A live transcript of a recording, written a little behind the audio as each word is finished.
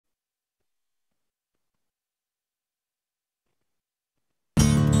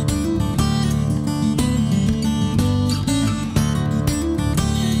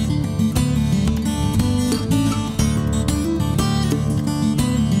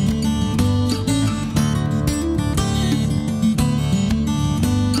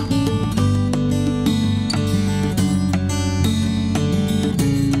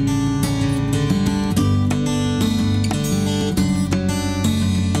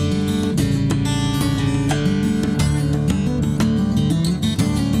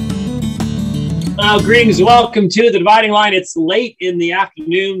Greetings and welcome to The Dividing Line. It's late in the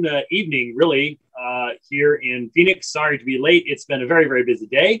afternoon, evening, really, here in Phoenix. Sorry to be late. It's been a very, very busy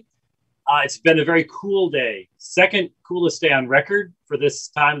day. It's been a very cool day. Second coolest day on record for this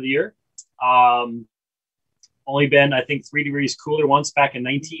time of the year. Only been, I think, 3 degrees cooler once back in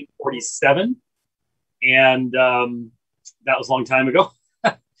 1947. And that was a long time ago.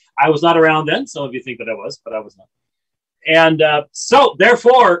 I was not around then. Some of you think that I was, but I was not. And so,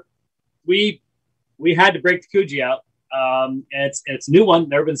 therefore, we had to break the Kuji out. And it's a new one,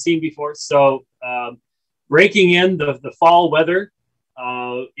 never been seen before. So breaking in the fall weather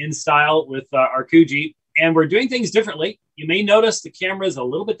in style with our Kuji. And we're doing things differently. You may notice the camera is a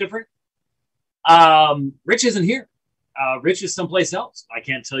little bit different. Rich isn't here. Rich is someplace else. I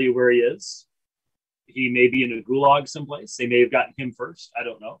can't tell you where he is. He may be in a gulag someplace. They may have gotten him first. I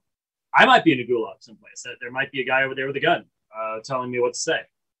don't know. I might be in a gulag someplace. There might be a guy over there with a gun telling me what to say.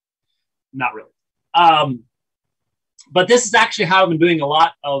 Not really. But this is actually how I've been doing a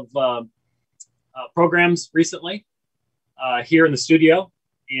lot of programs recently here in the studio,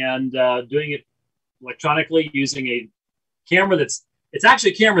 and doing it electronically using a camera it's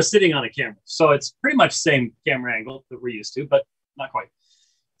actually a camera sitting on a camera. So it's pretty much the same camera angle that we're used to, but not quite.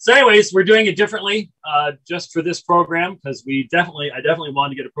 So anyways, we're doing it differently just for this program because I definitely wanted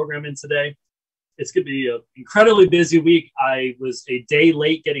to get a program in today. It's going to be an incredibly busy week. I was a day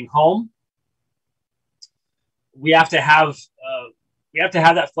late getting home. We have to have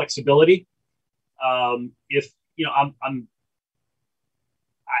that flexibility. If you know,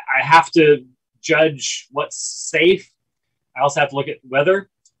 I have to judge what's safe. I also have to look at weather,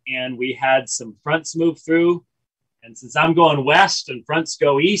 and we had some fronts move through. And since I'm going west and fronts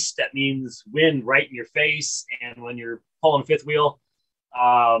go east, that means wind right in your face. And when you're pulling a fifth wheel,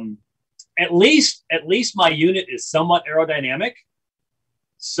 at least my unit is somewhat aerodynamic.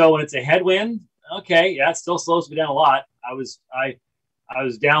 So when it's a headwind, okay, yeah, it still slows me down a lot. I was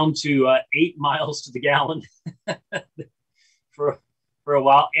down to 8 miles to the gallon for a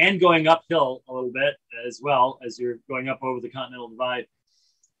while, and going uphill a little bit as well as you're going up over the Continental Divide.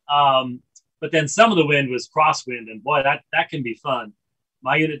 But then some of the wind was crosswind, and boy, that can be fun.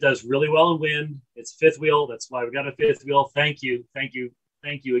 My unit does really well in wind. It's fifth wheel. That's why we got a fifth wheel. Thank you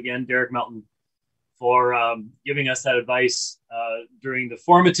again, Derek Melton, for giving us that advice during the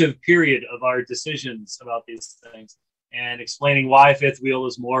formative period of our decisions about these things, and explaining why fifth wheel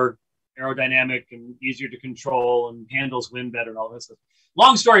is more aerodynamic and easier to control and handles wind better and all this stuff.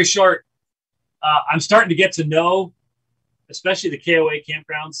 Long story short, I'm starting to get to know, especially the KOA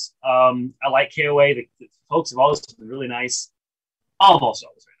campgrounds. I like KOA. The folks have always been really nice, almost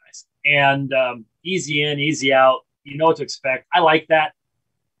always very nice, and easy in, easy out. You know what to expect. I like that.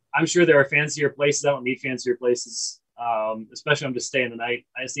 I'm sure there are fancier places. I don't need fancier places, especially I'm just staying the night.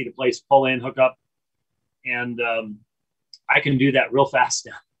 I just need a place, pull in, hook up, and I can do that real fast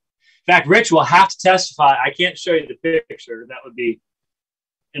now. In fact, Rich will have to testify. I can't show you the picture. That would be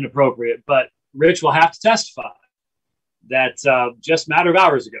inappropriate. But Rich will have to testify that just a matter of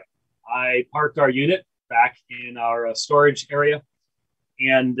hours ago, I parked our unit back in our storage area.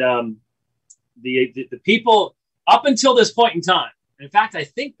 And the people, up until this point in time, in fact, I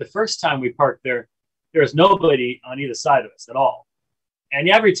think the first time we parked there was nobody on either side of us at all. And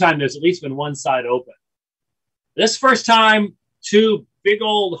every time there's at least been one side open. This first time, 2 big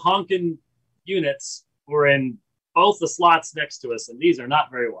old honking units were in both the slots next to us, and these are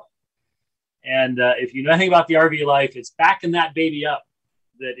not very wide. And if you know anything about the RV life, it's backing that baby up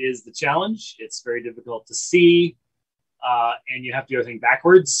that is the challenge. It's very difficult to see, and you have to do everything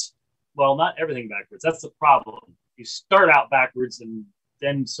backwards. Well, not everything backwards. That's the problem. You start out backwards and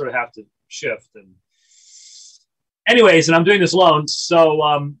then sort of have to shift. And anyways, and I'm doing this alone.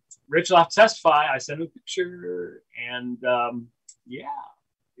 So Rich will have to testify. I sent him a picture, and yeah,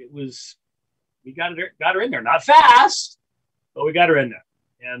 it was, we got her in there. Not fast, but we got her in there.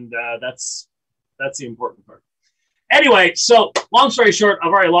 And that's the important part. Anyway, so long story short,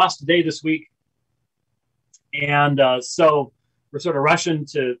 I've already lost a day this week. And so we're sort of rushing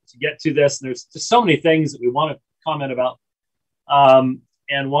to get to this. And there's just so many things that we want to comment about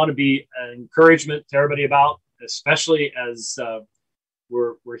and want to be an encouragement to everybody about, especially as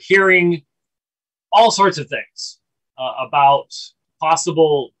we're hearing all sorts of things about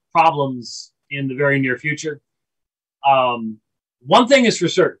possible problems in the very near future. One thing is for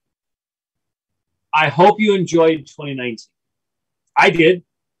certain. I hope you enjoyed 2019. I did.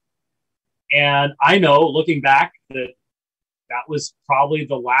 And I know, looking back, that was probably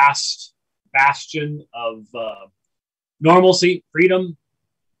the last bastion of normalcy, freedom,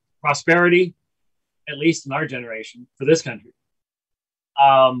 prosperity, at least in our generation, for this country.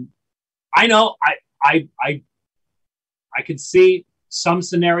 I know I could see some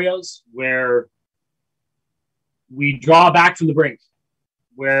scenarios where we draw back from the brink,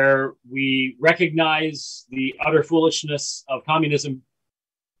 where we recognize the utter foolishness of communism,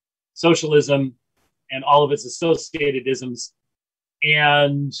 socialism, and all of its associated isms,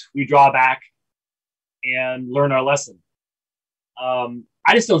 and we draw back and learn our lesson.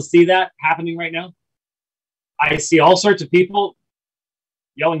 I just don't see that happening right now. I see all sorts of people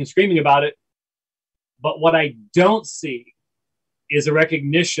yelling and screaming about it, but what I don't see is a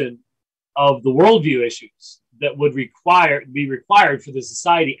recognition of the worldview issues that would be required for the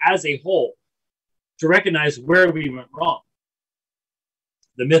society as a whole to recognize where we went wrong.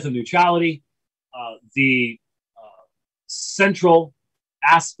 The myth of neutrality, the central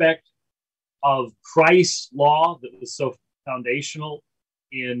aspect of Christ's law that was so foundational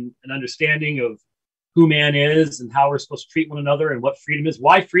in an understanding of who man is and how we're supposed to treat one another and what freedom is,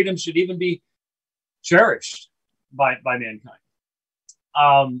 why freedom should even be cherished by mankind.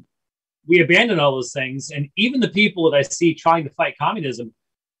 We abandon all those things, and even the people that I see trying to fight communism,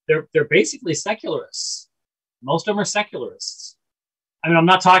 they're basically secularists. Most of them are secularists. I mean, I'm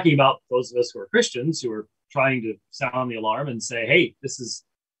not talking about those of us who are Christians who are trying to sound the alarm and say, hey, this is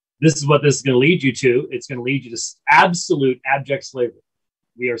what this is going to lead you to. It's going to lead you to absolute abject slavery.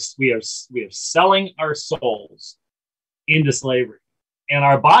 We are selling our souls into slavery and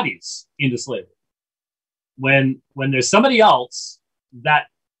our bodies into slavery. When there's somebody else that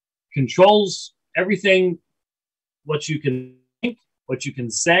controls everything, what you can think, what you can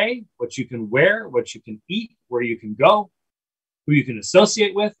say, what you can wear, what you can eat, where you can go, who you can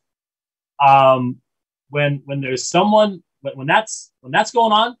associate with. When there's someone, when that's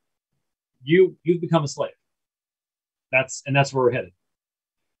going on, you've become a slave. That's where we're headed.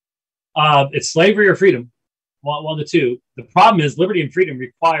 It's slavery or freedom, one of the two. The problem is liberty and freedom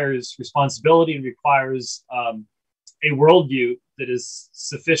requires responsibility and requires a worldview that is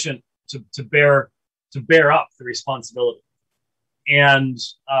sufficient to bear up the responsibility, and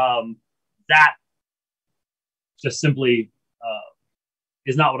that just simply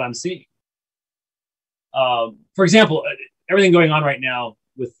is not what I'm seeing. For example, everything going on right now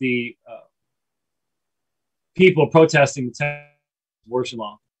with the people protesting the abortion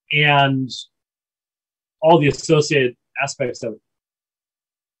law and all the associated aspects of it.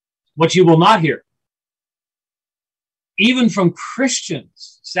 What you will not hear, even from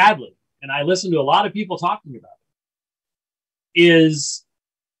Christians, sadly, and I listen to a lot of people talking about it, is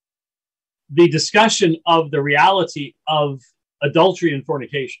the discussion of the reality of adultery and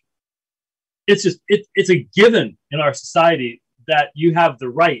fornication. It's a given in our society that you have the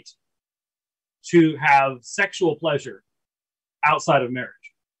right to have sexual pleasure outside of marriage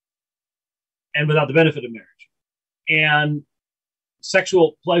and without the benefit of marriage, and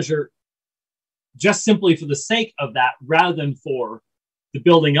sexual pleasure just simply for the sake of that, rather than for the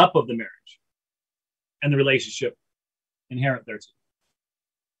building up of the marriage and the relationship inherent thereto.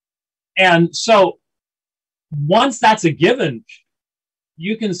 And so once that's a given,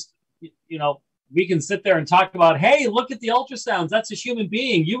 we can sit there and talk about, hey, look at the ultrasounds. That's a human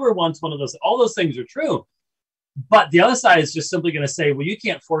being. You were once one of those. All those things are true. But the other side is just simply going to say, well, you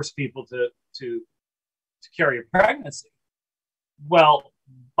can't force people to carry a pregnancy. Well,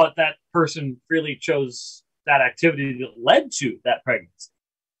 but that person freely chose that activity that led to that pregnancy.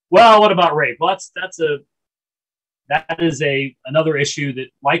 Well, what about rape? Well, that is another issue that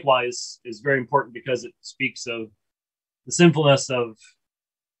likewise is very important because it speaks of the sinfulness of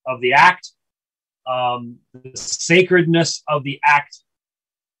the act, the sacredness of the act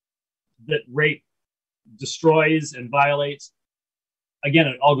that rape destroys and violates. Again,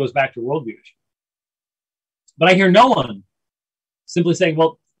 it all goes back to worldview. But I hear no one simply saying,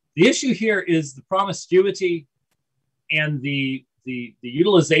 well, the issue here is the promiscuity and the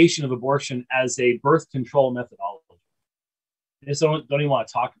utilization of abortion as a birth control methodology. They just don't even want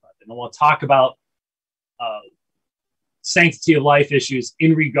to talk about it. They don't want to talk about sanctity of life issues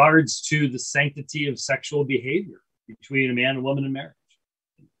in regards to the sanctity of sexual behavior between a man and woman in marriage.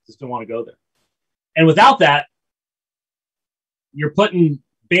 They just don't want to go there. And without that, you're putting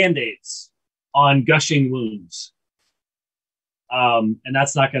Band-Aids on gushing wounds. And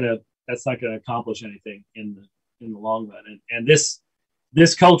that's not going to accomplish anything in the long run. And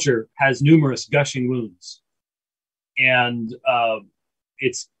this culture has numerous gushing wounds, and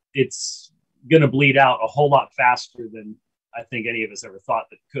it's going to bleed out a whole lot faster than I think any of us ever thought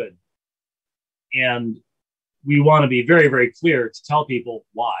that could. And we want to be very, very clear to tell people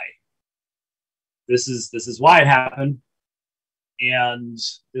why. This is why it happened, and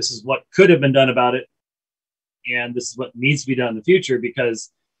this is what could have been done about it, and this is what needs to be done in the future,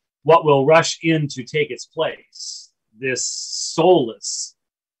 because what will rush in to take its place. This soulless,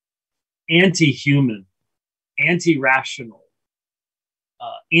 anti-human, anti-rational,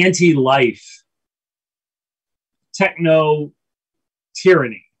 anti-life,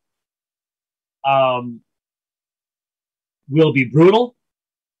 techno-tyranny will be brutal,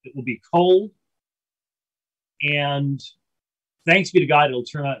 it will be cold, and thanks be to God, it'll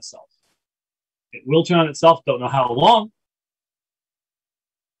turn on itself. It will turn on itself, don't know how long.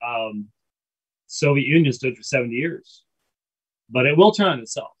 Soviet Union stood for 70 years, but it will turn on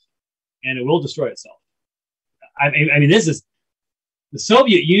itself, and it will destroy itself. I mean, this is, the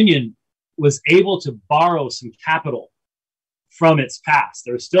Soviet Union was able to borrow some capital from its past.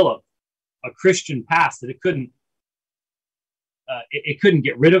 There's still a Christian past that it couldn't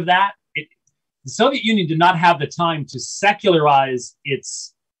get rid of that. The Soviet Union did not have the time to secularize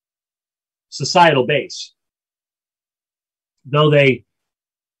its societal base, though they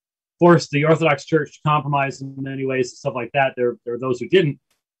forced the Orthodox Church to compromise in many ways and stuff like that. There are those who didn't,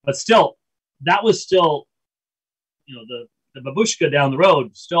 but still, that was still, the babushka down the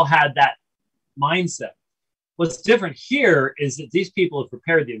road still had that mindset. What's different here is that these people have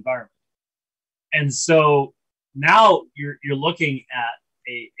prepared the environment, and so now you're looking at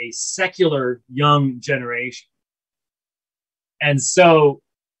a secular young generation, and so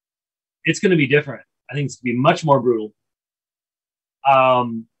it's going to be different. I think it's going to be much more brutal.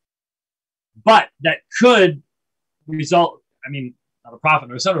 But that could result, not a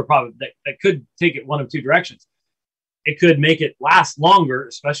prophet or son of a prophet, that could take it one of two directions. It could make it last longer,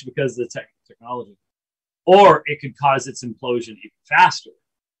 especially because of the technology, or it could cause its implosion even faster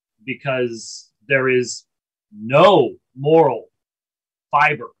because there is no moral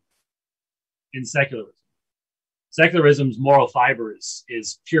fiber in secularism. Secularism's moral fiber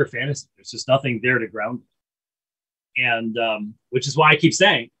is pure fantasy. There's just nothing there to ground it. And which is why I keep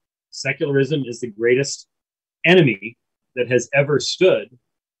saying secularism is the greatest enemy that has ever stood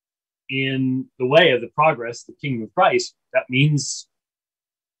in the way of the progress of the kingdom of Christ. That means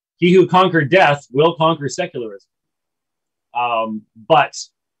he who conquered death will conquer secularism. But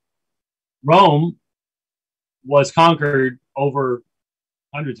Rome was conquered over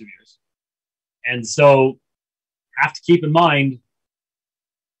hundreds of years. And so have to keep in mind,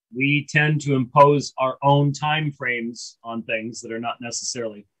 we tend to impose our own time frames on things that are not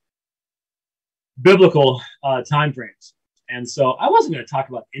necessarily biblical time frames. And so I wasn't going to talk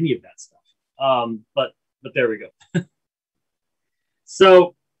about any of that stuff. But there we go.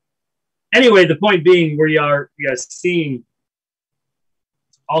 So anyway, the point being, we are seeing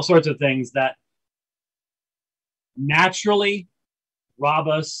all sorts of things that naturally rob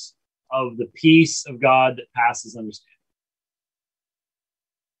us of the peace of God that passes understanding.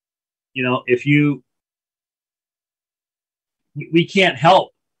 We can't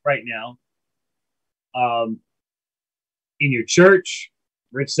help right now in your church.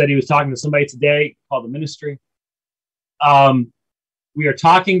 Rich said he was talking to somebody today called the ministry. We are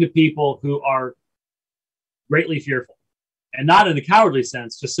talking to people who are greatly fearful, and not in a cowardly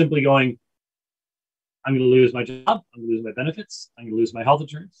sense, just simply going, I'm going to lose my job. I'm going to lose my benefits. I'm going to lose my health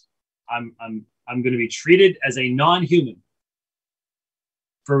insurance. I'm going to be treated as a non-human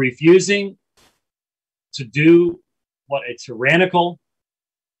for refusing to do what a tyrannical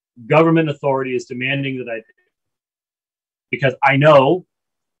government authority is demanding that I do. Because I know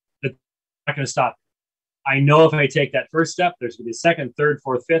that I'm not going to stop. I know if I take that first step, there's going to be a second, third,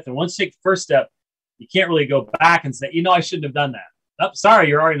 fourth, fifth. And once you take the first step, you can't really go back and say, I shouldn't have done that. Oh, sorry,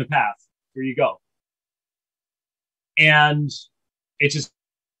 you're already in the path. Here you go. And it's just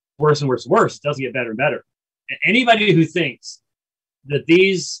worse and worse and worse. It doesn't get better and better. And anybody who thinks that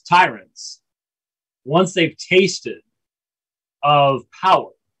these tyrants, once they've tasted of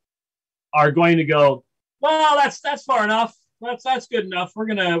power, are going to go, well, that's far enough. That's good enough. We're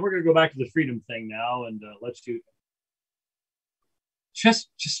gonna go back to the freedom thing now, and let's do. Just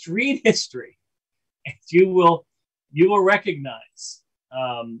read history, and you will recognize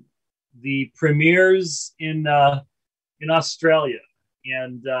the premiers in Australia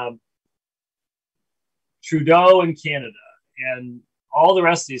and Trudeau in Canada and all the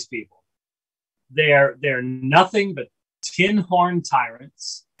rest of these people. They're nothing but tin horn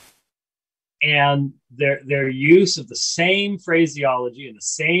tyrants. And their use of the same phraseology and the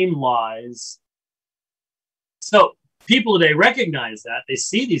same lies. So people today recognize that. They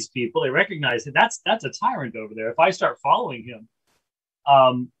see these people. They recognize that that's a tyrant over there. If I start following him,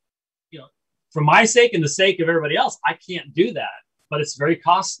 for my sake and the sake of everybody else, I can't do that. But it's very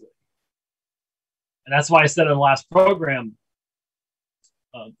costly. And that's why I said in the last program,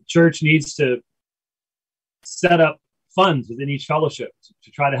 the church needs to set up funds within each fellowship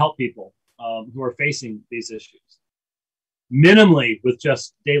to try to help people who are facing these issues, minimally with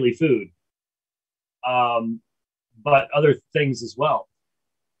just daily food, but other things as well.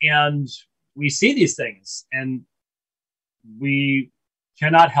 And we see these things, and we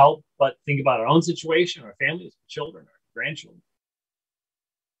cannot help but think about our own situation, our families, our children, our grandchildren.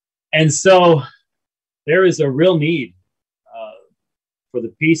 And so there is a real need for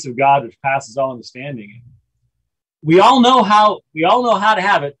the peace of God, which passes all understanding. We all know how to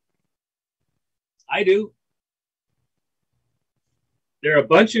have it. I do. There are a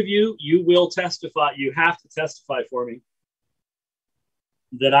bunch of you will testify. You have to testify for me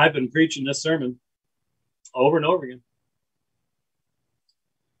that I've been preaching this sermon over and over again.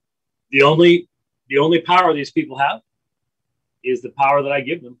 The only power these people have is the power that I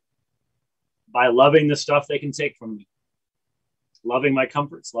give them by loving the stuff they can take from me, loving my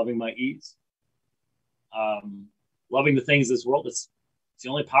comforts, loving my ease, loving the things of this world. It's the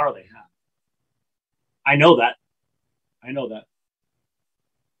only power they have. I know that.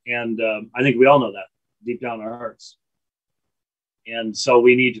 And I think we all know that deep down in our hearts. And so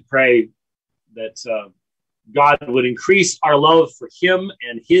we need to pray that God would increase our love for him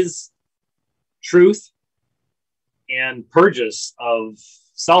and his truth and purge us of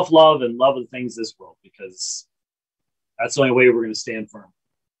self-love and love of the things of this world, because that's the only way we're going to stand firm.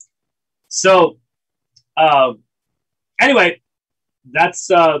 So anyway,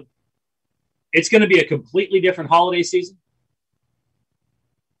 that's it's going to be a completely different holiday season.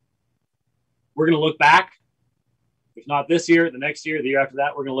 We're going to look back, if not this year, the next year, the year after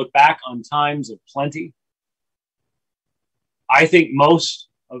that, we're going to look back on times of plenty. I think most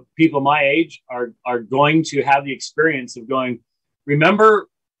of people my age are going to have the experience of going, remember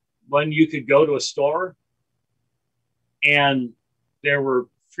when you could go to a store and there were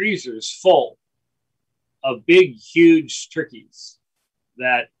freezers full of big, huge turkeys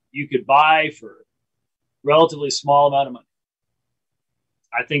that you could buy for a relatively small amount of money?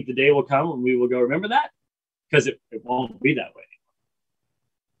 I think the day will come when we will go, remember that? Because it won't be that way.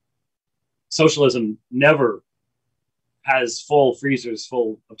 Socialism never has full freezers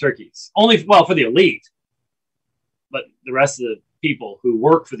full of turkeys. Only, well, for the elite, but the rest of the people who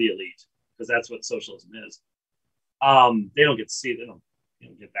work for the elite, because that's what socialism is, they don't get to see it. They don't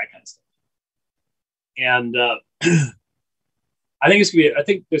get that kind of stuff. And I think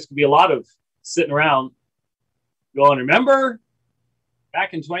there's gonna be a lot of sitting around going, remember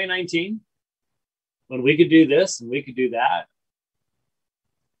back in 2019 when we could do this and we could do that?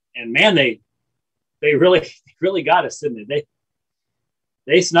 And man, they really got us, didn't they?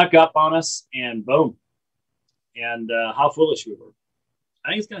 They snuck up on us, and boom. And how foolish we were. I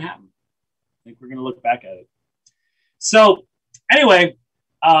think it's going to happen. I think we're going to look back at it. So anyway,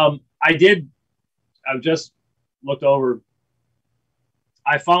 I've just looked over.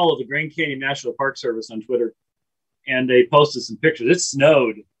 I follow the Grand Canyon National Park Service on Twitter, and they posted some pictures. It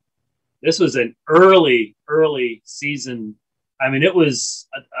snowed. This was an early season. I mean, it was,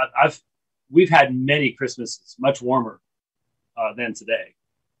 we've had many Christmases, much warmer than today.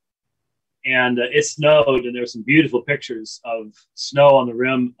 And it snowed, and there were some beautiful pictures of snow on the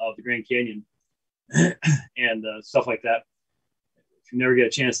rim of the Grand Canyon and stuff like that. If you never get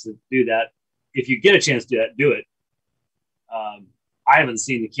a chance to do that, if you get a chance to do that, do it. I haven't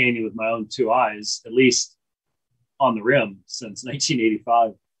seen the canyon with my own two eyes, at least on the rim, since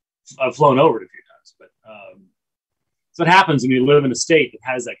 1985. I've flown over it a few times, but so what happens when you live in a state that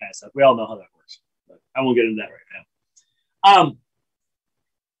has that kind of stuff. We all know how that works, but I won't get into that right now.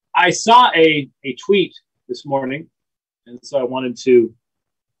 I saw a tweet this morning, and so I wanted to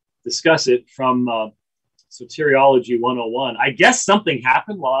discuss it from Soteriology 101. I guess something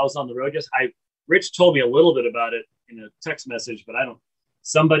happened while I was on the road. Rich told me a little bit about it in a text message, but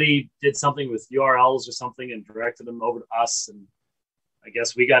somebody did something with URLs or something and directed them over to us, and I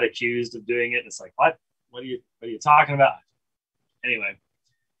guess we got accused of doing it. And it's like, what are you talking about? Anyway.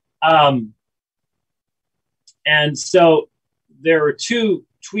 And so there were two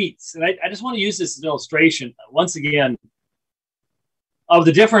tweets, and I just want to use this as an illustration once again of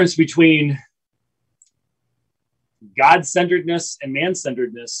the difference between God-centeredness and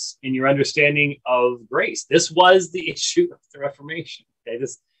man-centeredness in your understanding of grace. This was the issue of the Reformation. Okay,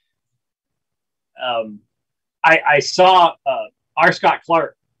 I saw R. Scott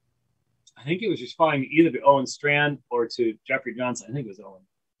Clark. I think he was responding either to Owen Strand or to Jeffrey Johnson. I think it was Owen.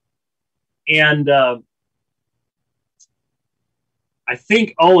 And I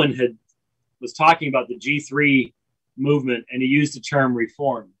think Owen was talking about the G3 movement, and he used the term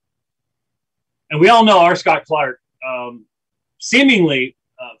reform. And we all know R. Scott Clark seemingly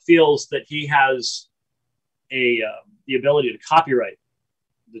feels that he has the the ability to copyright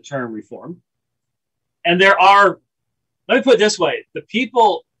the term reform. And there are, let me put it this way, the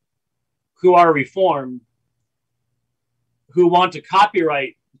people who are reformed who want to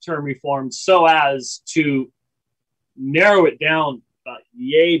copyright the term reformed so as to narrow it down about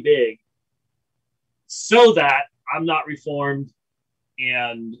yay big so that I'm not reformed,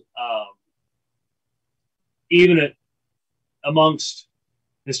 and even amongst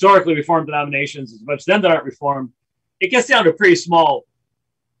historically reformed denominations, as much them that aren't reformed, it gets down to a pretty small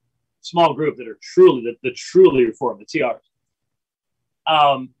group that are truly the truly reformed, the TRs.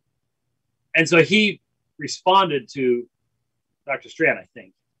 And so he responded to Dr. Strand, I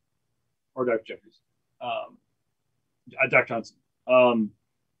think, or Dr. Jeffries, Dr. Johnson,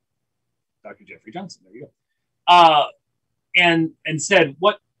 Dr. Jeffrey Johnson. There you go. And said,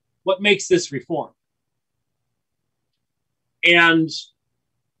 what makes this reform? And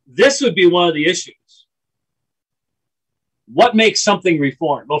this would be one of the issues. What makes something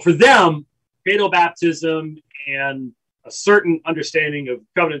reformed? Well, for them, paedo-baptism and a certain understanding of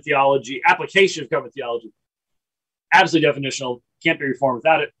covenant theology, application of covenant theology, absolutely definitional, can't be reformed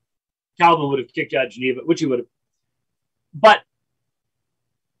without it. Calvin would have kicked out Geneva, which he would have. But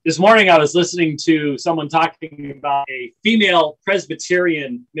this morning I was listening to someone talking about a female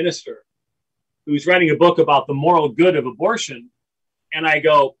Presbyterian minister who's writing a book about the moral good of abortion. And I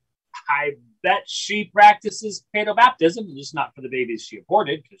go, I bet she practices paedo-baptism, just not for the babies she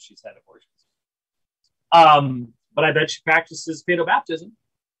aborted because she's had abortions. But I bet she practices paedo-baptism.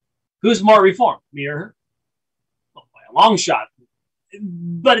 Who's more reformed, me or her? Well, by a long shot.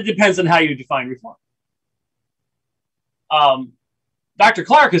 But it depends on how you define reform. Dr.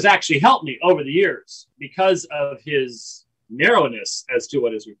 Clark has actually helped me over the years because of his narrowness as to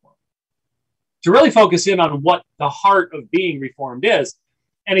what is reform, to really focus in on what the heart of being reformed is.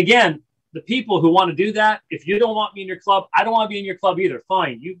 And again, the people who want to do that, if you don't want me in your club, I don't want to be in your club either.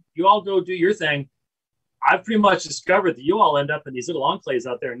 Fine. You all go do your thing. I've pretty much discovered that you all end up in these little enclaves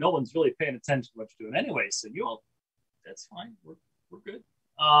out there and no one's really paying attention to what you're doing anyway. So you all, that's fine. We're good.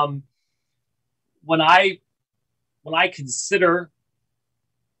 When I consider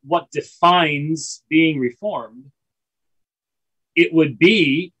what defines being reformed, it would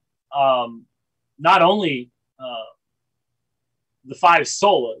be not only the five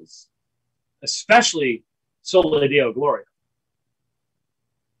solas, especially sola Deo Gloria,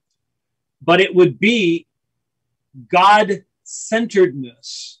 but it would be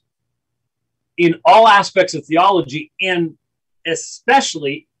God-centeredness in all aspects of theology, and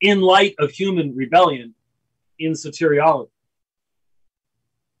especially in light of human rebellion in soteriology.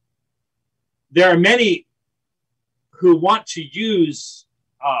 There are many who want to use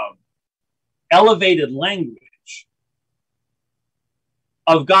elevated language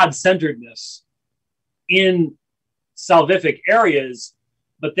of God-centeredness in salvific areas,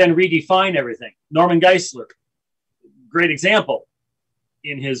 but then redefine everything. Norman Geisler, great example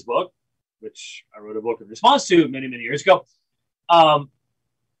in his book, which I wrote a book in response to many, many years ago,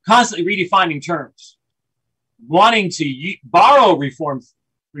 constantly redefining terms, wanting to borrow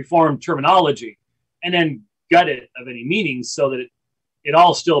reformed terminology and then gut it of any meaning so that it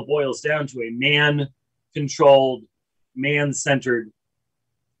all still boils down to a man-controlled, man-centered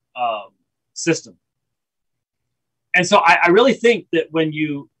system. And so I really think that when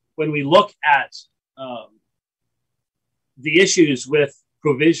we look at the issues with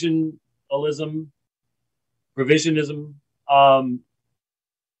provisionism,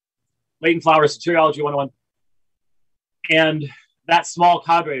 latent flower soteriology 101, and that small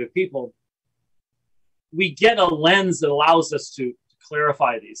cadre of people, we get a lens that allows us to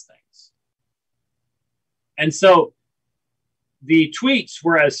clarify these things. And so the tweets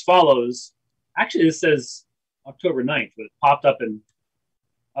were as follows. Actually, this says October 9th, but it popped up in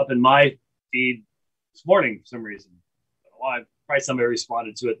my feed this morning for some reason. I don't know why. Probably somebody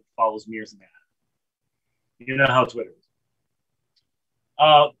responded to it that follows me or something. You know how Twitter is.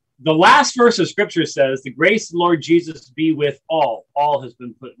 The last verse of Scripture says, "The grace of the Lord Jesus be with all." All has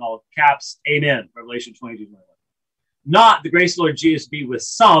been put in all caps. Amen. Revelation 22:21. Not the grace of the Lord Jesus be with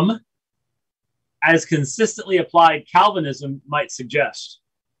some, as consistently applied Calvinism might suggest.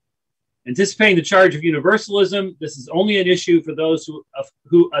 Anticipating the charge of universalism, this is only an issue for those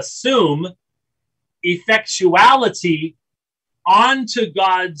who assume effectuality onto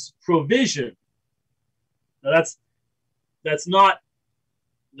God's provision. Now that's not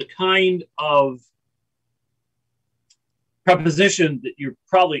the kind of preposition that you're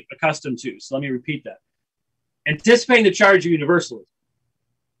probably accustomed to. So let me repeat that. Anticipating the charge of universalism.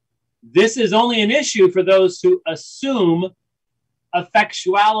 This is only an issue for those who assume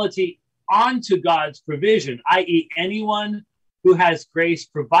effectuality onto God's provision, i.e. anyone who has grace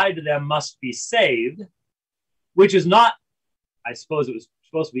provided to them must be saved, which is not, I suppose it was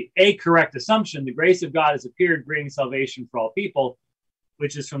supposed to be a correct assumption. The grace of God has appeared, bringing salvation for all people,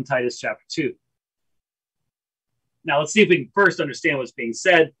 which is from Titus chapter 2. Now, let's see if we can first understand what's being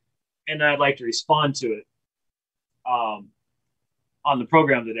said, and I'd like to respond to it on the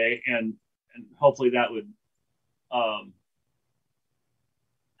program today, and hopefully that would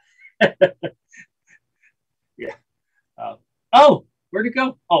yeah. Oh, where'd it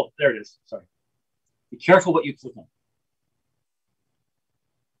go? Oh, there it is. Sorry. Be careful what you click on.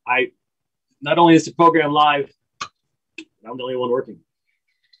 Not only is the program live, I'm the only one working.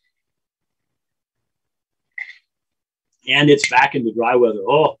 And it's back into dry weather.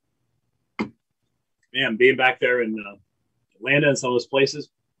 Oh, man, being back there in Atlanta and some of those places,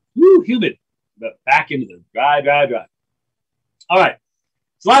 woo, humid, but back into the dry. All right.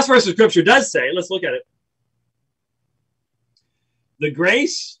 So the last verse of Scripture does say, let's look at it. The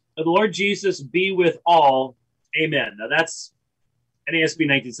grace of the Lord Jesus be with all. Amen. Now that's NASB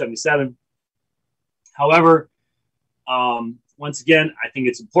 1977. However, once again, I think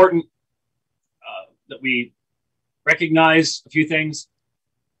it's important that we recognize a few things.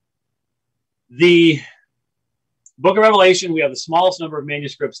 The book of Revelation, we have the smallest number of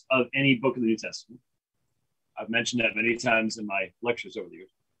manuscripts of any book of the New Testament. I've mentioned that many times in my lectures over the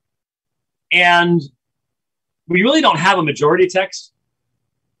years. And we really don't have a majority text.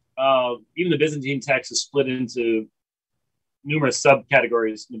 Even the Byzantine text is split into numerous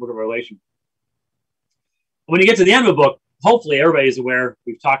subcategories in the book of Revelation. When you get to the end of the book, hopefully everybody is aware,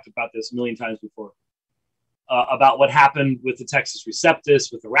 we've talked about this a million times before, about what happened with the Textus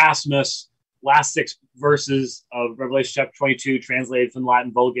Receptus, with Erasmus, last 6 verses of Revelation chapter 22, translated from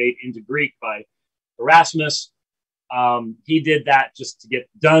Latin Vulgate into Greek by Erasmus. He did that just to get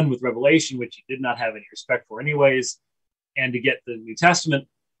done with Revelation, which he did not have any respect for anyways, and to get the New Testament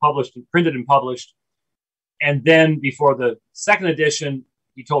published and printed and published. And then before the second edition,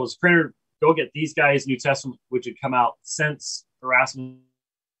 he told his printer, go get these guys' New Testament, which had come out since Erasmus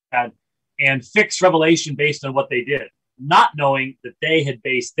had, and fix Revelation based on what they did, not knowing that they had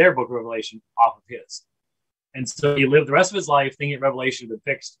based their book of Revelation off of his. And so he lived the rest of his life thinking Revelation had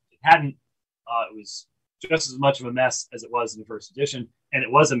been fixed. It hadn't. It was just as much of a mess as it was in the first edition, and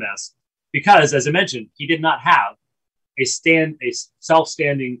it was a mess because, as I mentioned, he did not have a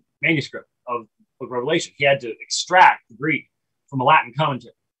self-standing manuscript of Book of Revelation. He had to extract the Greek from a Latin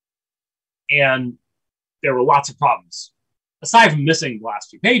commentary, and there were lots of problems. Aside from missing the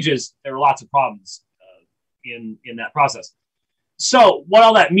last 2 pages, there were lots of problems in that process. So what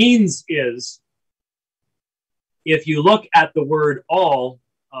all that means is, if you look at the word all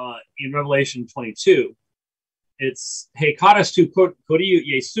in Revelation 22, it's Heikaras tu koriou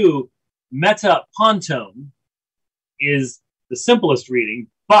Jesu meta ponton is the simplest reading,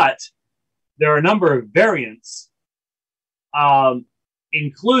 but there are a number of variants,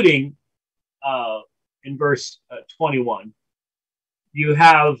 including in verse 21, you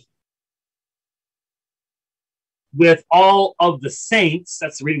have with all of the saints.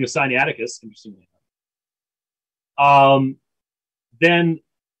 That's the reading of Sinaiticus, interestingly enough. Then,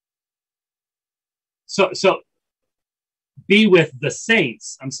 so be with the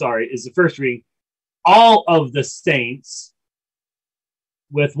saints, I'm sorry, is the first reading. All of the saints,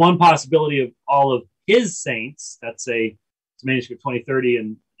 with one possibility of all of his saints. That's it's manuscript 2030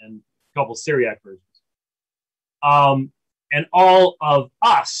 and a couple Syriac versions. And all of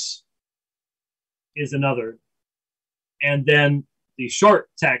us is another. And then the short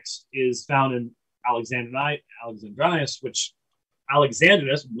text is found in Alexandrinus, which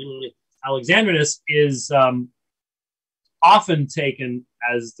Alexandrinus is often taken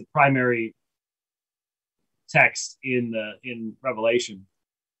as the primary text in Revelation.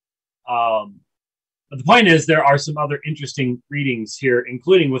 But the point is, there are some other interesting readings here,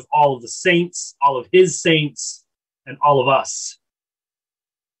 including with all of the saints, all of his saints, and all of us.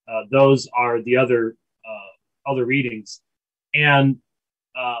 Those are the other readings. And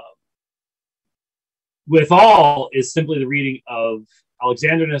with all is simply the reading of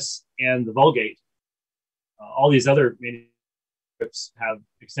Alexandrinus and the Vulgate. All these other manuscripts have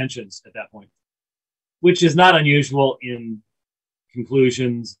extensions at that point, which is not unusual in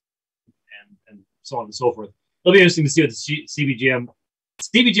conclusions and so on and so forth. It'll be interesting to see what the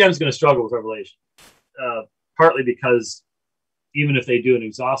CBGM is going to struggle with Revelation, partly because even if they do an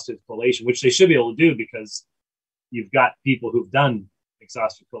exhaustive collation, which they should be able to do because you've got people who've done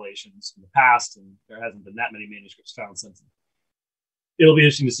exhaustive collations in the past, and there hasn't been that many manuscripts found since then. It'll be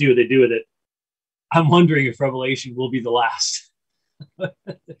interesting to see what they do with it. I'm wondering if Revelation will be the last.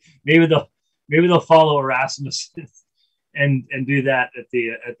 maybe they'll follow Erasmus and do that at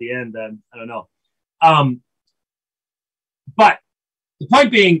the end. I don't know. But the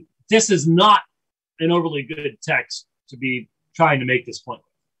point being, this is not an overly good text to be trying to make this point.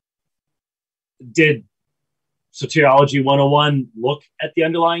 Did Soteriology 101 look at the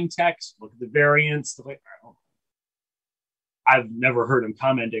underlying text, look at the variants? I've never heard him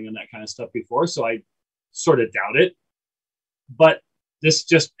commenting on that kind of stuff before, so I sort of doubt it. But this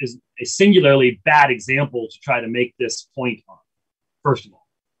just is a singularly bad example to try to make this point on, first of all,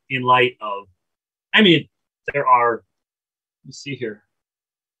 in light of, there are, let's see here.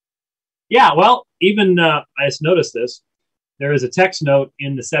 Yeah, well, even I just noticed this. There is a text note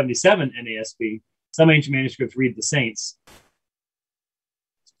in the 77 NASB. Some ancient manuscripts read the saints.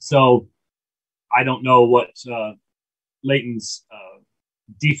 So I don't know what Leighton's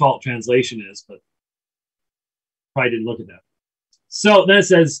default translation is, but probably didn't look at that. So then it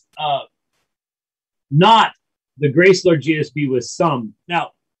says, not the grace Lord Jesus be with some.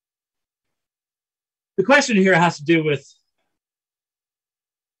 Now, the question here has to do with,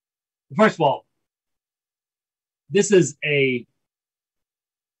 first of all, this is a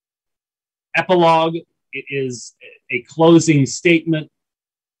epilogue. It is a closing statement.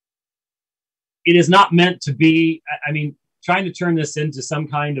 It is not meant to be, trying to turn this into some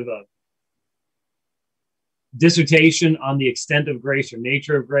kind of a dissertation on the extent of grace or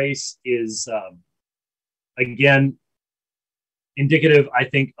nature of grace is, again, indicative, I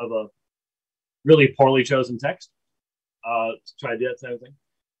think, of a really poorly chosen text to try to do that type of thing.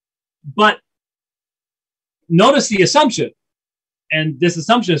 But notice the assumption, and this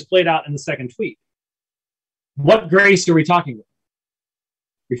assumption is played out in the second tweet. What grace are we talking about?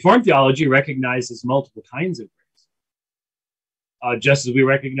 Reformed theology recognizes multiple kinds of grace, just as we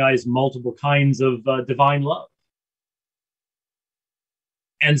recognize multiple kinds of divine love.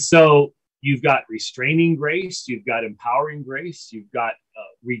 And so you've got restraining grace, you've got empowering grace, you've got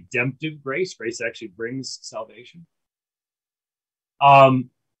redemptive grace. Grace actually brings salvation.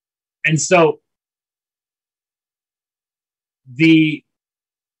 And so the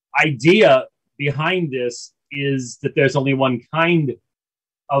idea behind this is that there's only one kind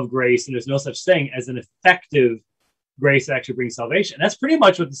of grace, and there's no such thing as an effective grace that actually brings salvation. And that's pretty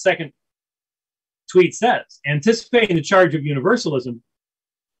much what the second tweet says, anticipating the charge of universalism.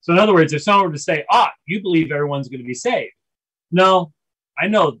 So in other words, if someone were to say, you believe everyone's going to be saved. No, I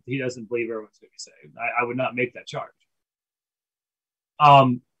know he doesn't believe everyone's going to be saved. I would not make that charge.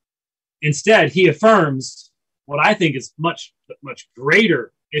 Instead, he affirms what I think is much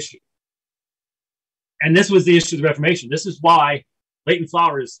greater issue. And this was the issue of the Reformation. This is why Leighton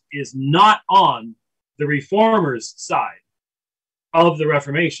Flowers is not on the Reformers' side of the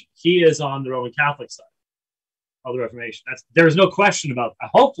Reformation. He is on the Roman Catholic side of the Reformation. There's no question about that.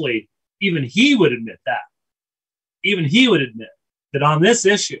 Hopefully, even he would admit that. Even he would admit that on this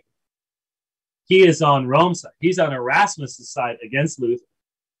issue, he is on Rome's side. He's on Erasmus' side against Luther.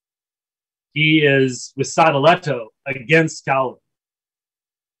 He is with Sadoleto against Calvin.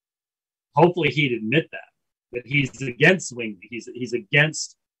 Hopefully he'd admit that he's against Zwingli. He's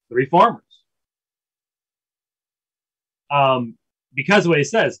against the Reformers. Because of what he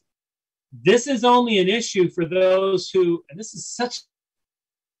says, this is only an issue for those who, and this is such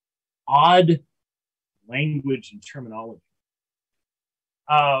odd language and terminology,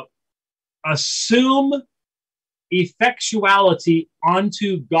 assume effectuality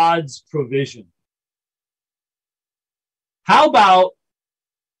onto God's provision. How about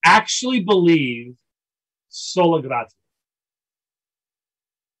actually believe sola gratia?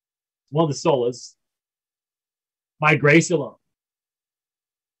 One of the solas, by grace alone.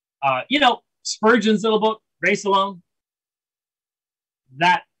 Spurgeon's little book, Grace Alone,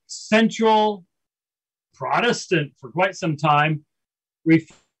 that central Protestant for quite some time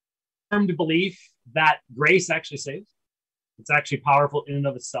Reformed belief that grace actually saves. It's actually powerful in and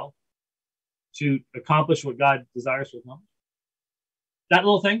of itself to accomplish what God desires to accomplish. That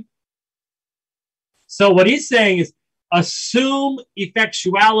little thing. So what he's saying is assume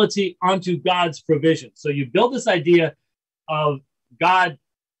effectuality onto God's provision. So you build this idea of God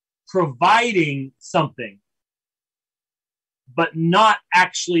providing something, but not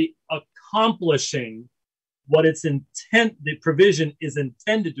actually accomplishing what its intent, the provision is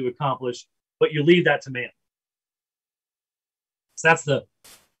intended to accomplish, but you leave that to man. So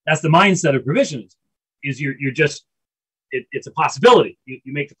that's the mindset of provisionism. Is you're just it's a possibility. You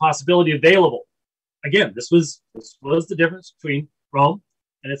make the possibility available. Again, this was the difference between Rome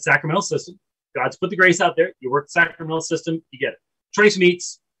and its sacramental system. God's put the grace out there. You work the sacramental system, you get it. Trace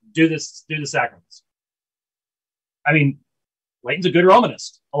meets, do the sacraments. Leighton's a good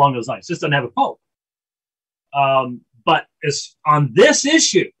Romanist along those lines. Just doesn't have a pope. But as on this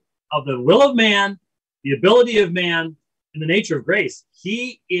issue of the will of man, the ability of man, and the nature of grace,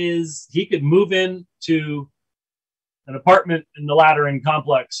 he could move into an apartment in the Lateran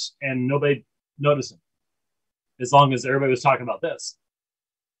complex and nobody noticed him, as long as everybody was talking about this.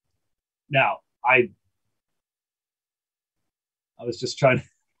 Now, I was just trying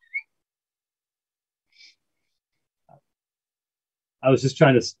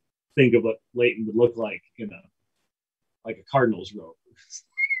to think of what Leighton would look like, like a cardinal's robe,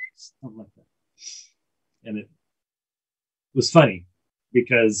 something like that. And it was funny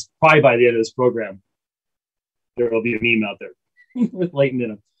because probably by the end of this program, there will be a meme out there with Leighton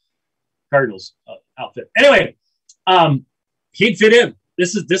in a Cardinals outfit. Anyway, he'd fit in.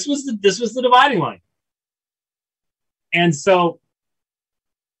 This was the dividing line. And so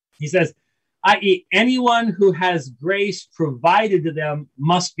he says, i.e., anyone who has grace provided to them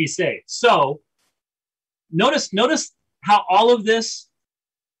must be saved. So notice how all of this,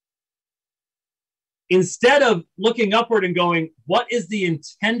 instead of looking upward and going, what is the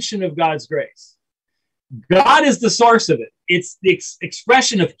intention of God's grace? God is the source of it. It's the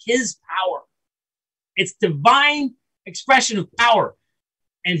expression of his power. It's divine expression of power.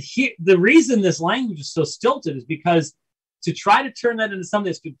 And the reason this language is so stilted is because to try to turn that into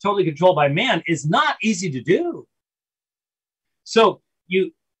something that's totally controlled by man is not easy to do. So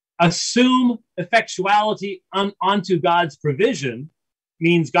you assume effectuality onto God's provision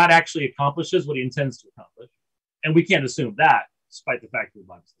means God actually accomplishes what he intends to accomplish. And we can't assume that, despite the fact that the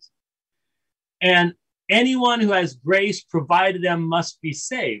Bible says it. And anyone who has grace provided them must be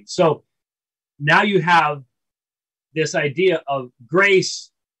saved. So now you have this idea of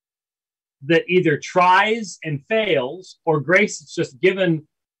grace that either tries and fails, or grace that's just given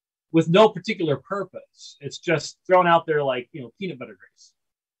with no particular purpose. It's just thrown out there like, peanut butter grace.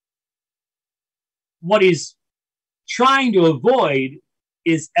 What he's trying to avoid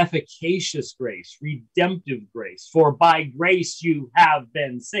is efficacious grace, redemptive grace. For by grace you have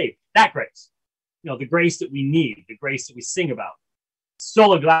been saved. That grace. The grace that we need, the grace that we sing about.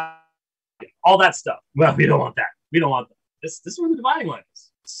 Sola Gratia, all that stuff. Well, we don't want that. We don't want that. This is where the dividing line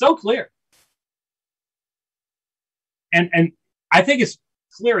is. It's so clear. And I think it's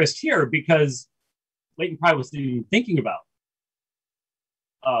clearest here because Leighton probably wasn't even thinking about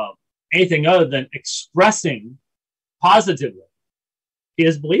anything other than expressing positively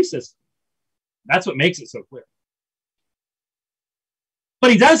his belief system. That's what makes it so clear.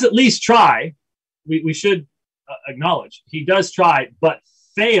 But he does at least try. We should acknowledge he does try, but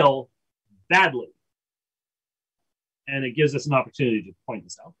fail badly. And it gives us an opportunity to point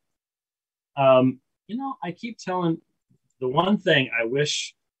this out. I keep telling the one thing I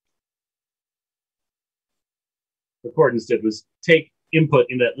wish the Accordance did was take input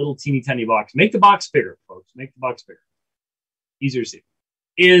in that little teeny tiny box. Make the box bigger, folks. Make the box bigger. Easier to see.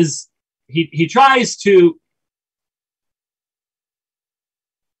 He tries to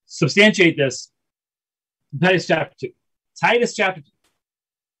substantiate this in Titus chapter 2. Titus chapter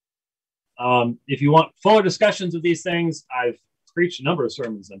 2. If you want fuller discussions of these things, I've preached a number of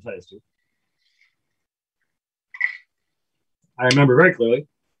sermons on Titus 2. I remember very clearly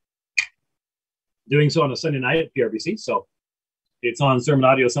doing so on a Sunday night at PRBC, so it's on sermon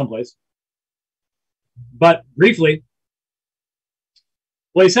audio someplace. But briefly,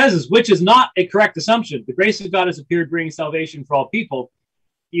 what he says is, which is not a correct assumption. The grace of God has appeared, bringing salvation for all people.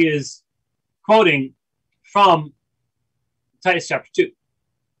 He is quoting from Titus chapter 2.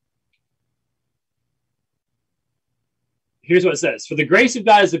 Here's what it says. For the grace of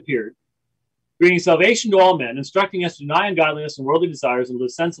God has appeared, bringing salvation to all men, instructing us to deny ungodliness and worldly desires and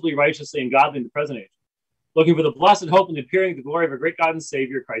live sensibly, righteously, and godly in the present age, looking for the blessed hope and the appearing of the glory of our great God and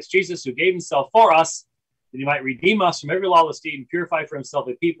Savior, Christ Jesus, who gave himself for us, that he might redeem us from every lawless deed and purify for himself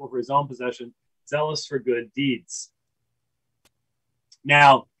a people for his own possession, zealous for good deeds.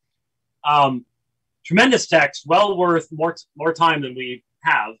 Now, tremendous text, well worth more time than we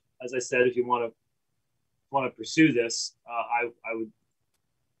have. As I said, if you want to pursue this, I would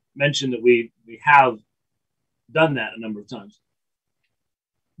mention that we have done that a number of times.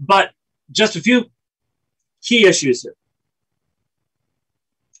 But just a few key issues here.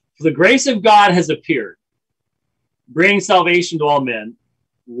 For the grace of God has appeared, bringing salvation to all men.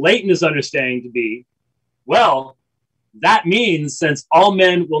 Leighton is understanding to be, well, that means since all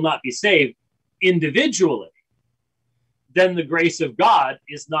men will not be saved individually, then the grace of God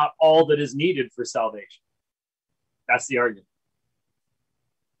is not all that is needed for salvation. That's the argument.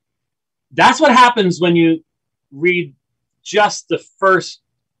 That's what happens when you read just the first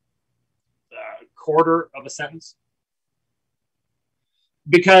quarter of a sentence.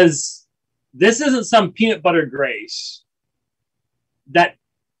 Because this isn't some peanut butter grace that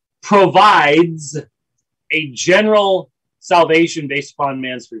provides a general salvation based upon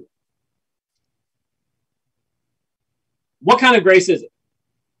man's free will. What kind of grace is it?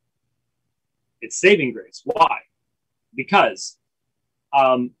 It's saving grace. Why? Because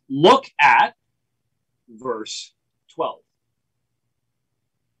look at verse 12.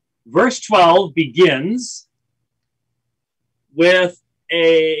 Verse 12 begins with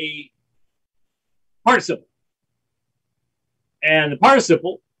a participle. And the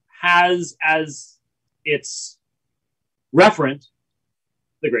participle has as its referent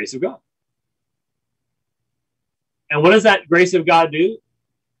the grace of God. And what does that grace of God do?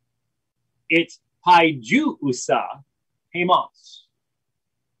 It's paiousa hemos.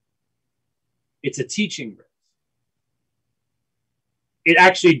 It's a teaching grace. It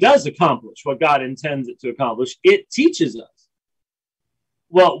actually does accomplish what God intends it to accomplish. It teaches us.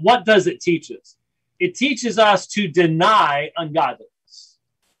 Well, what does it teach us? It teaches us to deny ungodliness.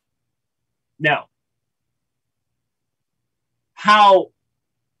 Now, how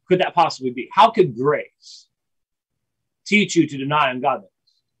could that possibly be? How could grace teach you to deny ungodliness?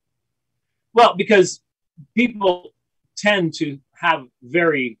 Well, because people tend to have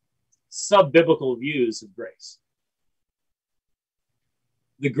very sub-biblical views of grace.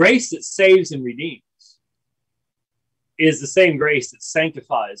 The grace that saves and redeems is the same grace that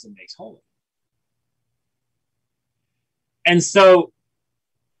sanctifies and makes holy. And so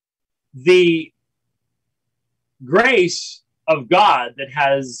the grace of God that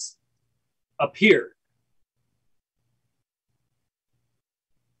has appeared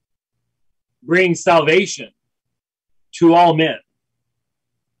brings salvation to all men.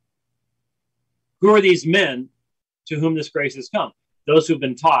 Who are these men to whom this grace has come? Those who have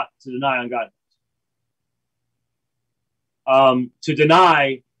been taught to deny ungodliness. To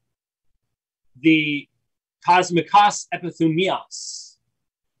deny the cosmikos epithumios.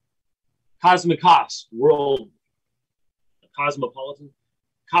 Cosmikos, world, cosmopolitan,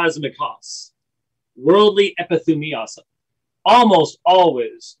 cosmikos, worldly epithumios, almost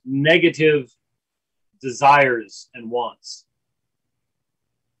always negative desires and wants.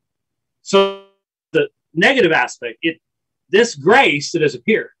 So the negative aspect, this grace that has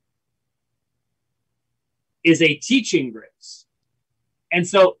appeared is a teaching grace. And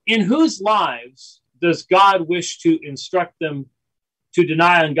so in whose lives does God wish to instruct them to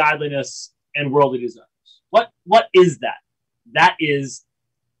deny ungodliness and worldly desires? What is that? That is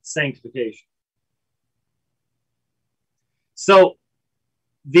sanctification. So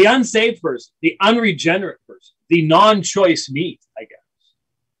the unsaved person, the unregenerate person, the non-choice meat, I guess,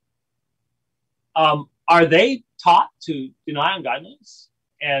 are they taught to deny ungodliness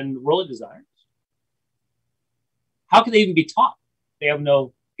and worldly desires? How can they even be taught? They have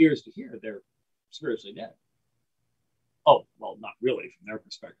no ears to hear. They're spiritually dead. Oh, well, not really from their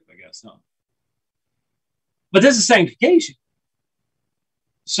perspective, I guess, no. But this is sanctification.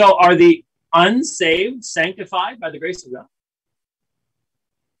 So are the unsaved sanctified by the grace of God?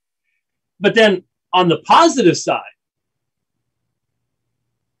 But then on the positive side,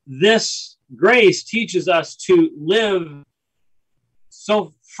 this grace teaches us to live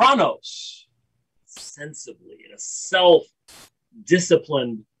sophronos, sensibly, in a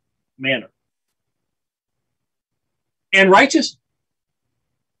self-disciplined manner. And righteous.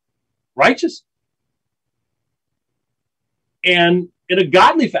 And in a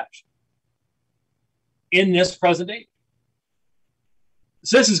godly fashion in this present age.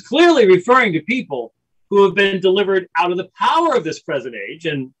 So this is clearly referring to people who have been delivered out of the power of this present age.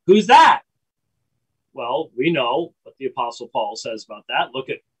 And who's that? Well, we know what the Apostle Paul says about that. Look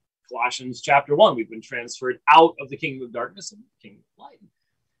at Colossians chapter 1. We've been transferred out of the kingdom of darkness and the kingdom of light.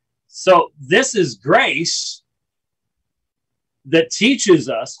 So this is grace that teaches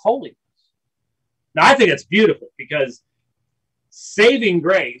us holiness. Now, I think that's beautiful because saving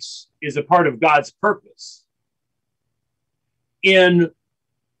grace is a part of God's purpose in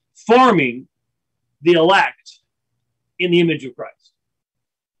forming the elect in the image of Christ.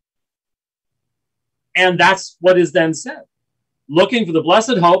 And that's what is then said. Looking for the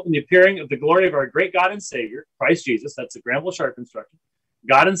blessed hope and the appearing of the glory of our great God and Savior, Christ Jesus. That's the Granville Sharp construction.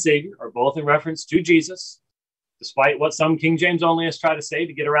 God and Savior are both in reference to Jesus, despite what some King James onlyists try to say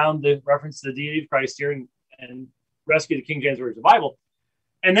to get around the reference to the deity of Christ here and rescue the King James Version of the Bible.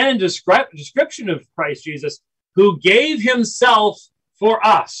 And then in description of Christ Jesus, who gave himself for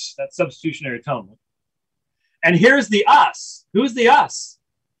us. That's substitutionary atonement. And here's the us. Who's the us?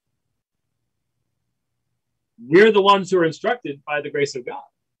 We're the ones who are instructed by the grace of God.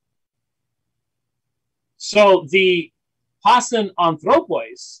 So the Pasen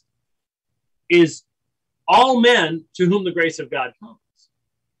anthropos is all men to whom the grace of God comes.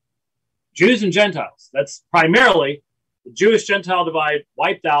 Jews and Gentiles. That's primarily the Jewish-Gentile divide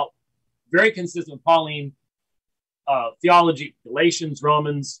wiped out, very consistent with Pauline theology, Galatians,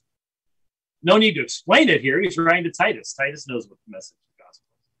 Romans. No need to explain it here. He's writing to Titus. Titus knows what the message of the gospel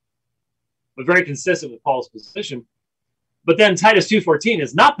is. But very consistent with Paul's position. But then Titus 2:14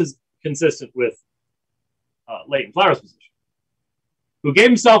 is not consistent with Leighton Flower's position. Who gave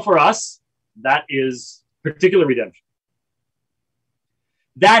himself for us, that is particular redemption.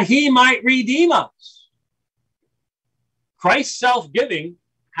 That he might redeem us. Christ's self-giving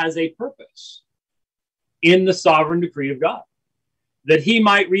has a purpose in the sovereign decree of God. That he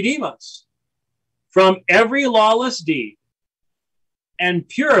might redeem us from every lawless deed and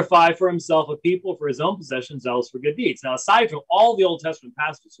purify for himself a people for his own possession, zealous for good deeds. Now, aside from all the Old Testament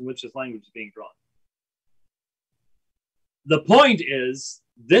passages in which this language is being drawn, the point is,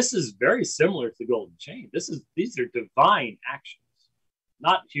 this is very similar to the golden chain. These are divine actions,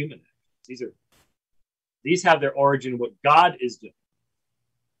 not human actions. These have their origin in what God is doing.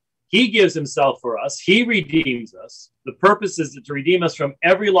 He gives himself for us. He redeems us. The purpose is to redeem us from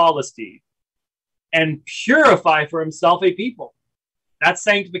every lawless deed and purify for himself a people. That's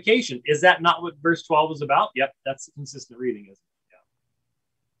sanctification. Is that not what verse 12 is about? Yep, that's a consistent reading, isn't it? Yeah.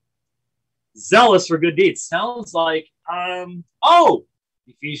 Zealous for good deeds. Sounds like,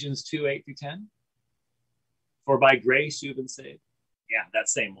 Ephesians 2:8-10. For by grace you've been saved. Yeah, that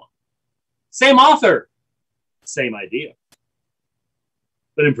same one. Same author. Same idea.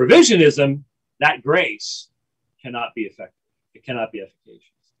 But in provisionism, that grace cannot be effective. It cannot be efficacious.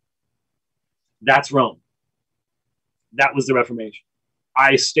 That's Rome. That was the Reformation.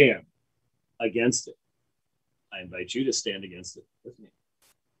 I stand against it. I invite you to stand against it with me.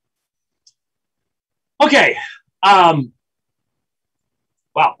 Okay.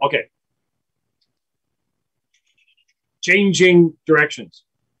 Wow. Okay. Changing directions.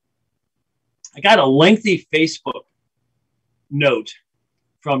 I got a lengthy Facebook note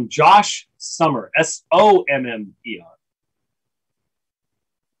from Josh Sommer, Sommer.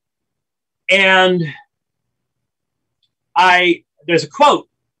 And there's a quote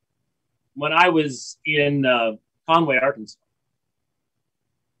when I was in Conway, Arkansas.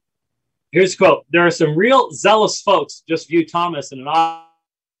 Here's a quote. There are some real zealous folks just view Thomas in an odd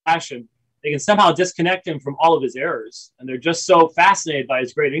fashion. They can somehow disconnect him from all of his errors. And they're just so fascinated by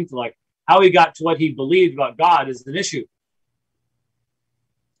his great intellect. How he got to what he believed about God is an issue.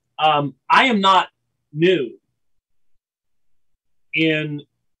 I am not new in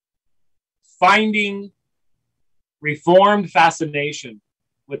finding Reformed fascination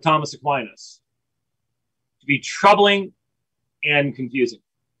with Thomas Aquinas to be troubling and confusing.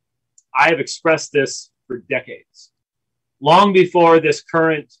 I have expressed this for decades. Long before this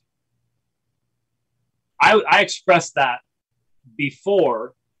current, I expressed that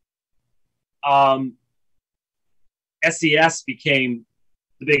before SES became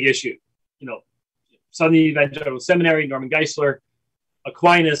the big issue. You know, Southern Evangelical Seminary, Norman Geisler,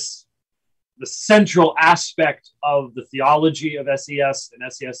 Aquinas, the central aspect of the theology of SES and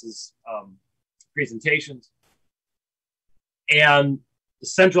SES's presentations, and the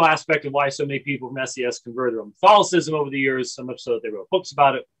central aspect of why so many people from SES converted from Catholicism over the years, so much so that they wrote books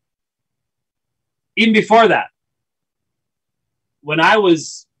about it. Even before that, when I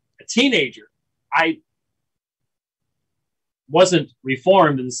was a teenager, I wasn't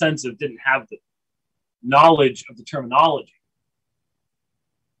Reformed in the sense of didn't have the knowledge of the terminology.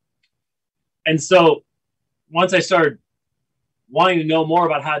 And so once I started wanting to know more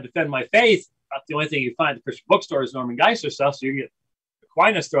about how to defend my faith, the only thing you find at the Christian bookstore is Norman Geisler stuff, so you get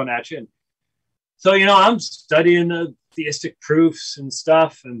Aquinas thrown at you. And so, you know, I'm studying the theistic proofs and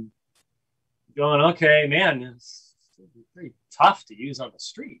stuff and going, okay, man, it's pretty tough to use on the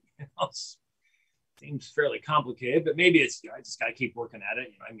street. You know, it seems fairly complicated, but maybe it's, you know, I just got to keep working at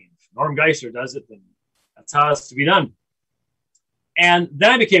it. You know, I mean, if Norm Geisler does it, then that's how it's to be done. And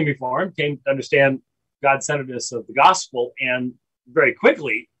then I became Reformed, came to understand God-centeredness of the gospel, and very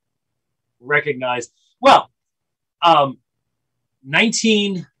quickly recognized, well,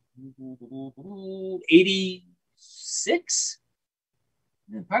 1986,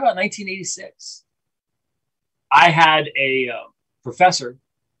 probably about 1986, I had a professor,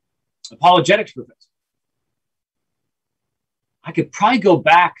 apologetics professor. I could probably go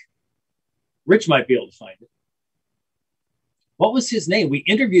back. Rich might be able to find it. What was his name? We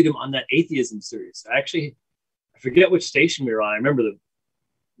interviewed him on that atheism series. I forget which station we were on. I remember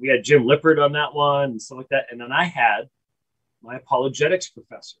we had Jim Lippert on that one and stuff like that. And then I had my apologetics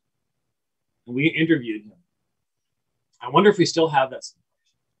professor, and we interviewed him. I wonder if we still have that.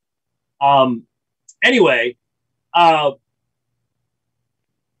 Anyway, my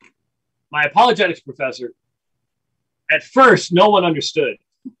apologetics professor, at first, no one understood.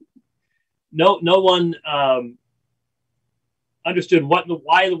 No one understood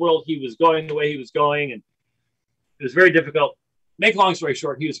why in the world he was going the way he was going, and it was very difficult. Make a long story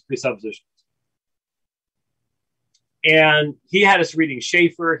short, he was a presuppositionist. And he had us reading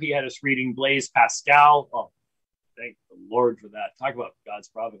Schaeffer. He had us reading Blaise Pascal. Oh, thank the Lord for that. Talk about God's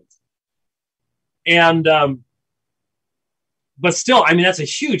providence. And, but still, I mean, that's a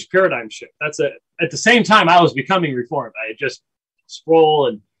huge paradigm shift. At the same time, I was becoming Reformed. I had just Sproul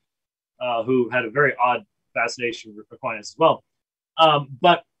and who had a very odd fascination with Aquinas as well.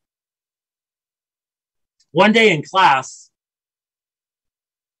 But one day in class,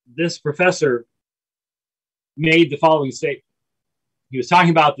 this professor made the following statement. He was talking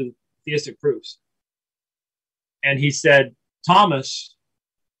about the theistic proofs. And he said, Thomas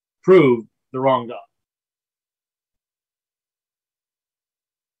proved the wrong God.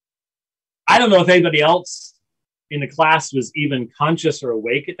 I don't know if anybody else in the class was even conscious or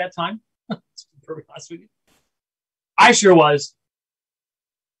awake at that time. To be perfectly honest with you. I sure was.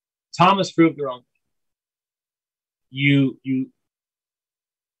 Thomas proved the wrong God.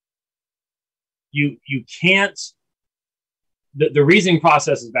 You can't, the reasoning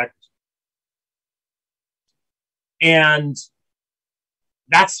process is backwards. And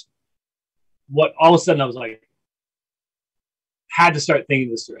that's what all of a sudden I was like, had to start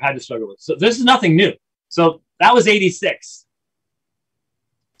thinking this through, had to struggle with. So this is nothing new. So that was 86.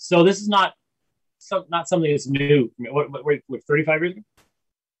 So this is not something that's new for me. What 35 years ago?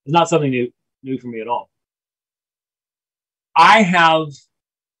 It's not something new for me at all. I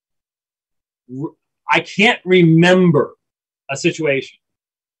can't remember a situation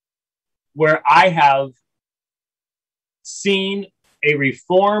where I have seen a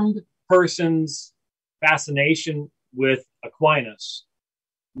Reformed person's fascination with Aquinas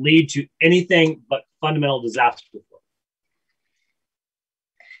lead to anything but fundamental disaster for them.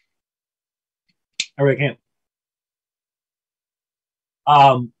 I really can't.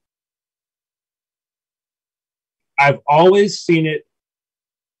 I've always seen it.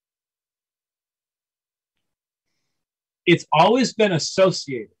 It's always been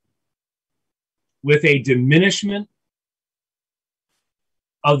associated with a diminishment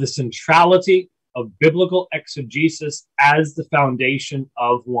of the centrality of biblical exegesis as the foundation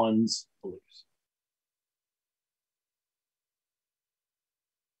of one's beliefs.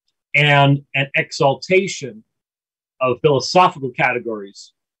 And an exaltation of philosophical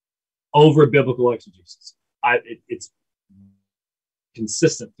categories over biblical exegesis. It's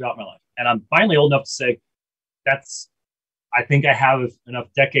consistent throughout my life. And I'm finally old enough to say I think I have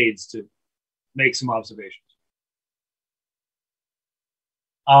enough decades to make some observations.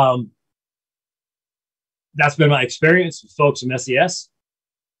 That's been my experience with folks from SES.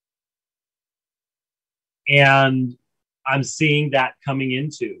 And I'm seeing that coming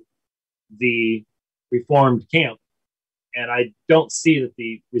into the Reformed camp. And I don't see that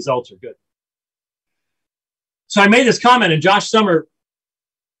the results are good. So I made this comment, and Josh Summer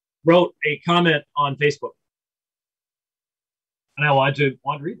wrote a comment on Facebook. And I wanted to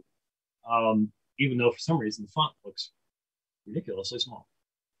read it. Even though for some reason the font looks ridiculously small.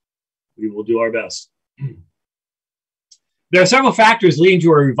 We will do our best. There are several factors leading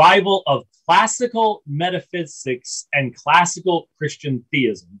to a revival of classical metaphysics and classical Christian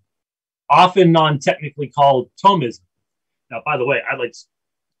theism, often non-technically called Thomism. Now, by the way,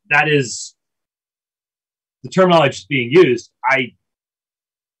 that is the terminology being used. I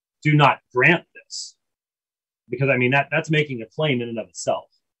do not grant this because, I mean, that's making a claim in and of itself.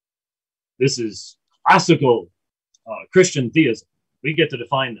 This is classical Christian theism. We get to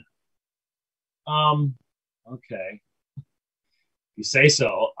define that. Okay. If you say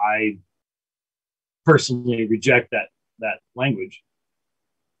so, I personally reject that language.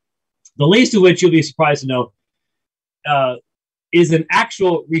 The least of which you'll be surprised to know is an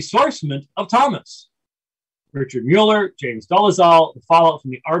actual ressourcement of Thomas. Richard Mueller, James Dolezal, the fallout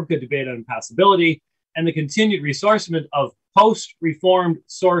from the Arbica debate on impassibility, and the continued ressourcement of post-Reformed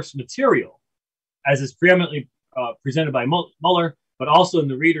source material, as is preeminently presented by Mueller, but also in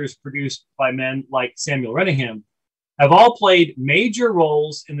the readers produced by men like Samuel Renningham, have all played major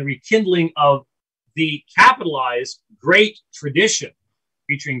roles in the rekindling of the capitalized great tradition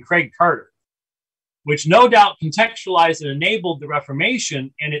featuring Craig Carter, which no doubt contextualized and enabled the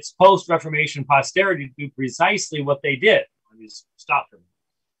Reformation and its post-Reformation posterity to do precisely what they did. Let me stop for a minute.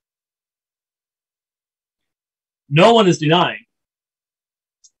 No one is denying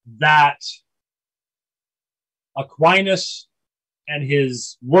that Aquinas and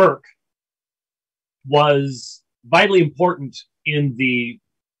his work was vitally important in the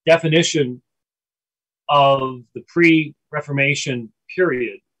definition of the pre-Reformation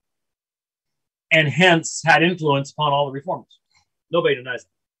period, and hence had influence upon all the reformers. Nobody denies that.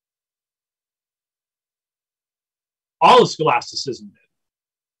 All of scholasticism did.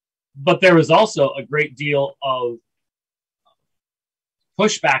 But there was also a great deal of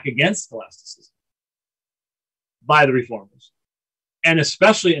pushback against scholasticism by the reformers, and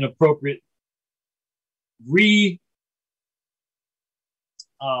especially an appropriate reigniting,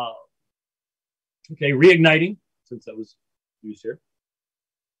 since that was used here,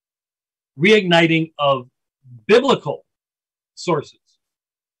 reigniting of biblical sources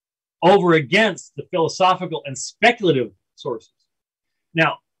over against the philosophical and speculative sources.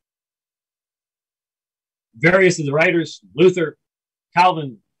 Now, various of the writers, Luther,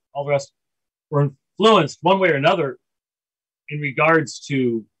 Calvin, all the rest, were influenced one way or another in regards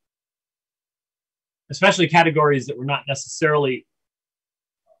to especially categories that were not necessarily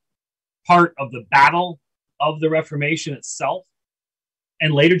part of the battle of the Reformation itself.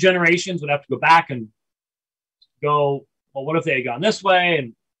 And later generations would have to go back and go, well, what if they had gone this way?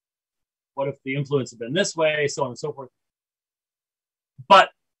 And what if the influence had been this way? So on and so forth. But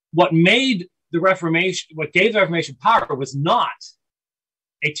what made the Reformation, what gave the Reformation power was not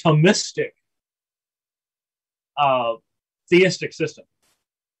a Thomistic theistic system.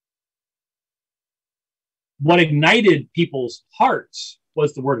 What ignited people's hearts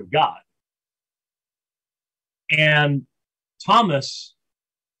was the Word of God. And Thomas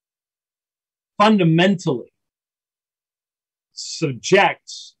fundamentally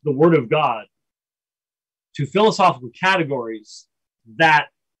subjects the Word of God to philosophical categories that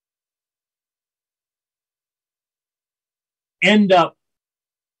end up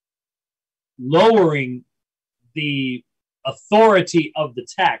lowering the authority of the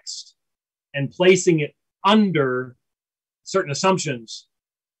text and placing it under certain assumptions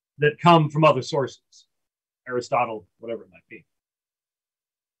that come from other sources, Aristotle, whatever it might be.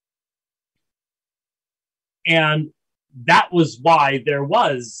 And that was why there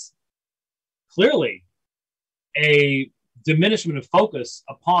was clearly a diminishment of focus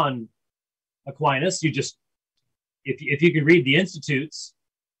upon Aquinas. You just, if you can read the Institutes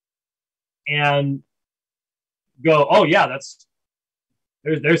and go, oh yeah,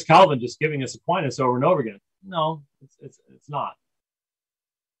 there's Calvin just giving us Aquinas over and over again. No, it's not.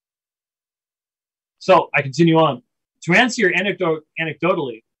 So I continue on. To answer your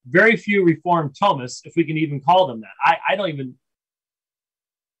anecdotally, very few Reformed Thomists, if we can even call them that. I don't even.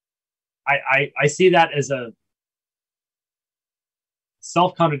 I see that as a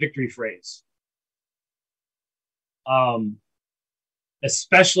self-contradictory phrase,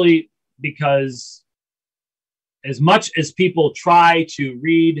 especially because as much as people try to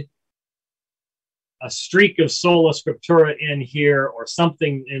read a streak of sola scriptura in here or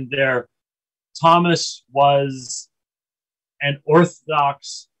something in there, Thomas was an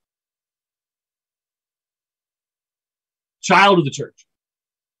orthodox child of the church.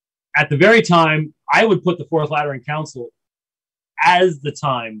 At the very time, I would put the Fourth Lateran Council as the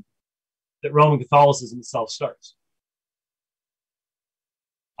time that Roman Catholicism itself starts.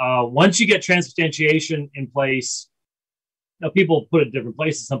 Once you get transubstantiation in place, now people put it in different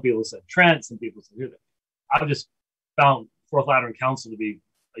places. Some people said Trent, some people said here. I've just found Fourth Lateran Council to be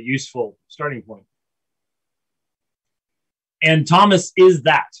a useful starting point. And Thomas is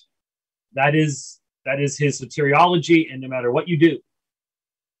that. That is his soteriology, and no matter what you do,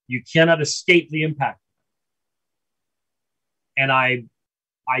 you cannot escape the impact. And I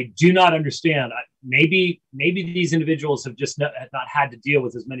do not understand. Maybe these individuals have just not had to deal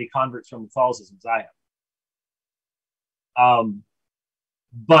with as many converts from Catholicism as I have.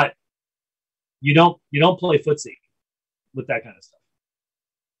 But you don't play footsie with that kind of stuff.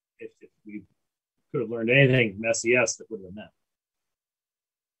 If we could have learned anything from SES, that would have been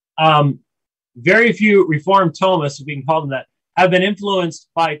that. Very few Reformed Thomists, if we can call them that, have been influenced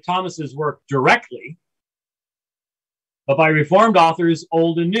by Thomas's work directly, but by Reformed authors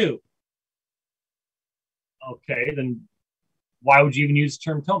old and new. Okay, then why would you even use the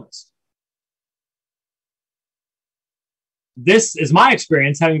term Thomist? This is my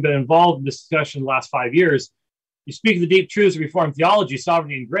experience, having been involved in this discussion the last 5 years. You speak of the deep truths of Reformed theology,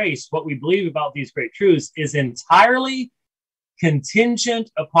 sovereignty, and grace. What we believe about these great truths is entirely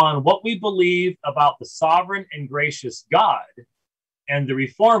contingent upon what we believe about the sovereign and gracious God. And the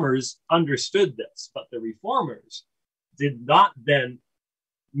Reformers understood this, but the Reformers did not then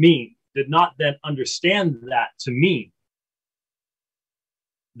understand that to mean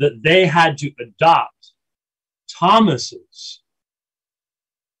that they had to adopt Thomas's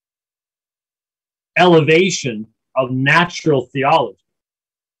elevation of natural theology,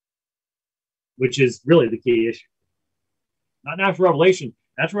 which is really the key issue. Not natural revelation.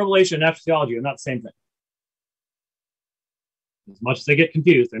 Natural revelation and natural theology are not the same thing. As much as they get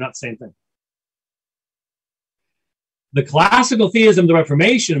confused, they're not the same thing. The classical theism of the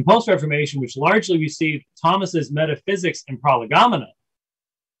Reformation and post-Reformation, which largely received Thomas's metaphysics and prolegomena,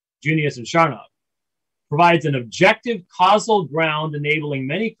 Junius and Charnock, provides an objective causal ground enabling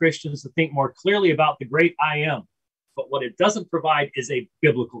many Christians to think more clearly about the great I am. But what it doesn't provide is a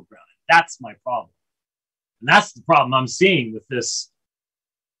biblical ground. That's my problem. And that's the problem I'm seeing with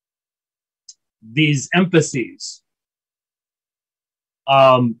these emphases.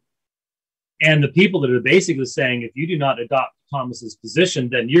 And the people that are basically saying, if you do not adopt Thomas's position,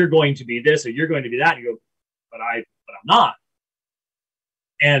 then you're going to be this or you're going to be that. And you go, but I'm not.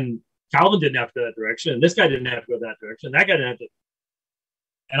 And Calvin didn't have to go that direction. And this guy didn't have to go that direction. And that guy didn't have to.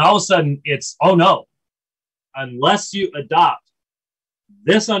 And all of a sudden it's, oh no, unless you adopt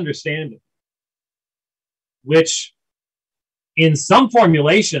this understanding, which in some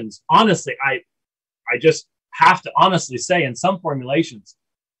formulations, honestly, I just have to honestly say in some formulations,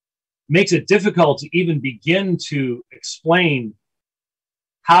 makes it difficult to even begin to explain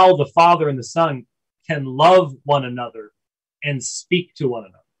how the Father and the Son can love one another and speak to one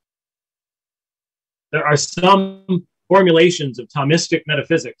another. There are some formulations of Thomistic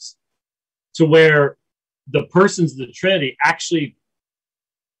metaphysics to where the persons of the Trinity actually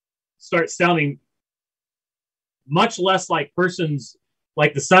start sounding much less like persons,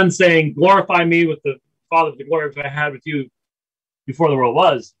 like the Son saying, glorify me with the Father, with the glory I had with you before the world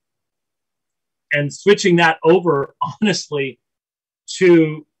was. And switching that over, honestly,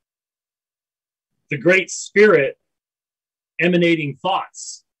 to the Great Spirit emanating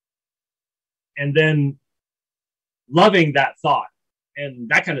thoughts and then loving that thought and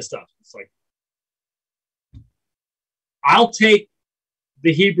that kind of stuff. It's like, I'll take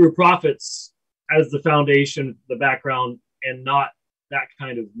the Hebrew prophets as the foundation, the background, and not that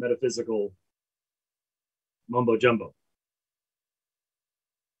kind of metaphysical mumbo jumbo.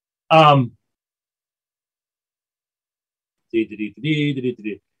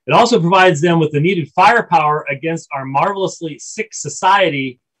 It also provides them with the needed firepower against our marvelously sick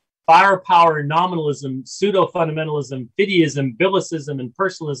society, firepower nominalism, pseudo-fundamentalism, fideism, biblicism, and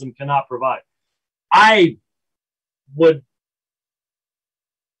personalism cannot provide. I don't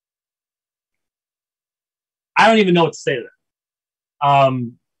even know what to say to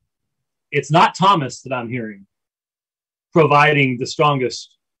that. It's not Thomas that I'm hearing providing the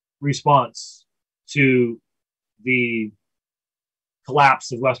strongest response to the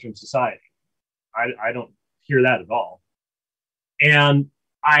collapse of Western society. I don't hear that at all. And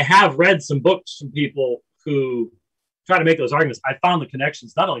I have read some books from people who try to make those arguments. I found the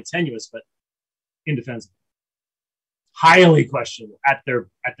connections not only tenuous, but indefensible. Highly questionable at their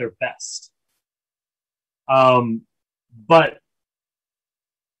best. But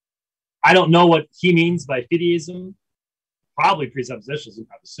I don't know what he means by fideism. Probably presuppositionalism,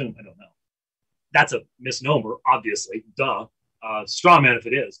 I assume. I don't know. That's a misnomer, obviously. Duh. Straw man if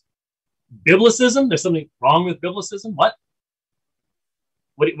it is. Biblicism? There's something wrong with biblicism? What?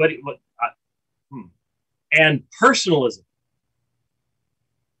 And personalism.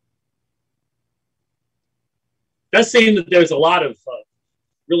 It does seem that there's a lot of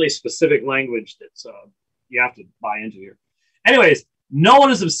really specific language that you have to buy into here. Anyways, no one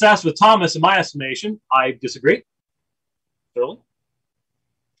is obsessed with Thomas in my estimation. I disagree. Thoroughly.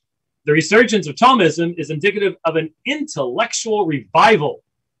 The resurgence of Thomism is indicative of an intellectual revival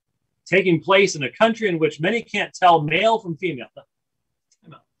taking place in a country in which many can't tell male from female.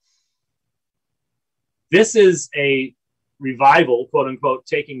 This is a revival, quote unquote,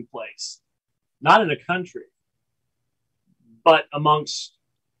 taking place, not in a country, but amongst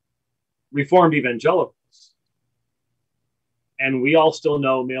Reformed evangelicals. And we all still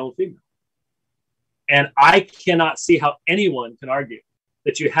know male and female. And I cannot see how anyone can argue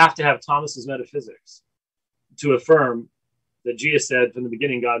that you have to have Thomas's metaphysics to affirm that Jesus said from the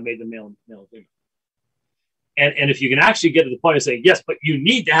beginning God made them male and female. And if you can actually get to the point of saying, yes, but you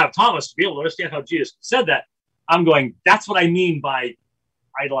need to have Thomas to be able to understand how Jesus said that, I'm going, that's what I mean by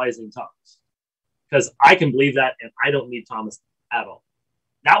idolizing Thomas. Because I can believe that and I don't need Thomas at all.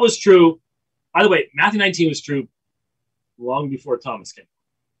 That was true. By the way, Matthew 19 was true long before Thomas came.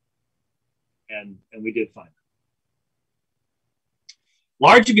 And we did find it.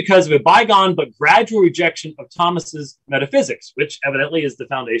 Largely because of a bygone but gradual rejection of Thomas's metaphysics, which evidently is the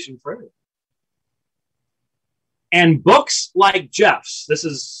foundation for everything. And books like Jeff's, this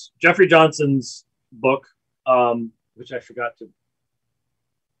is Jeffrey Johnson's book, which I forgot to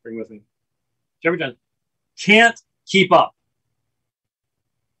bring with me. Jefferson can't keep up.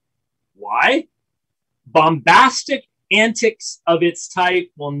 Why? Bombastic antics of its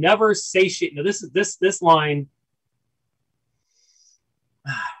type will never satiate. Now, this line.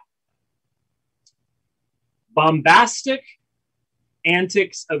 Bombastic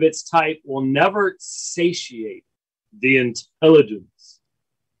antics of its type will never satiate the intelligence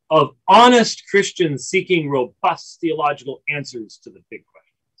of honest Christians seeking robust theological answers to the big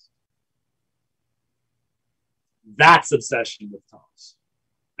questions. That's obsession with Thomas.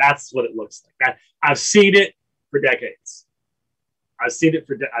 That's what it looks like. That I've seen it for decades.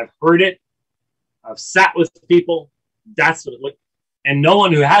 I've heard it. I've sat with people. That's what it looks like. And no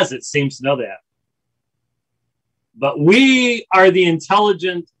one who has it seems to know that. But we are the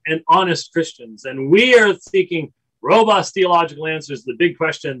intelligent and honest Christians, and we are seeking robust theological answers to the big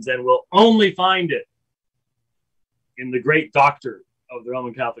questions, and we'll only find it in the great doctor of the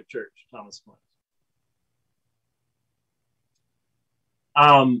Roman Catholic Church, Thomas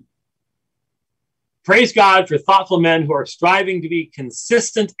Aquinas. Praise God for thoughtful men who are striving to be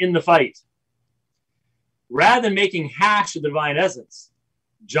consistent in the fight. Rather than making hash of the divine essence,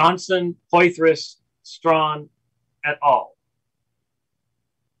 Johnson, Poythress, Strawn, et al.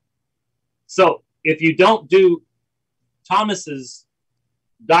 So if you don't do Thomas's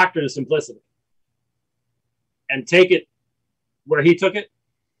doctrine of simplicity and take it where he took it,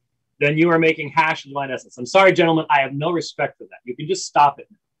 then you are making hash of the divine essence. I'm sorry, gentlemen, I have no respect for that. You can just stop it.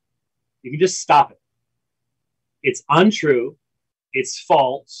 You can just stop it. It's untrue. It's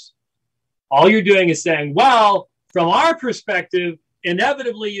false. All you're doing is saying, well, from our perspective,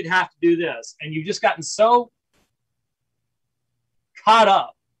 inevitably you'd have to do this. And you've just gotten so caught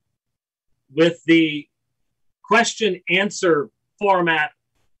up with the question-answer format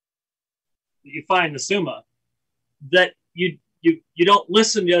that you find in the Summa that you don't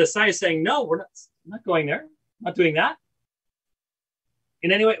listen to the other side saying, no, we're not going there. I'm not doing that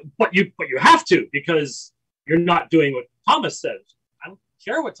in any way. But you have to, because you're not doing what Thomas says. I don't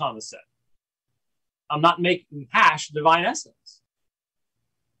care what Thomas said. I'm not making hash divine essence.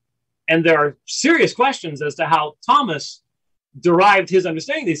 And there are serious questions as to how Thomas derived his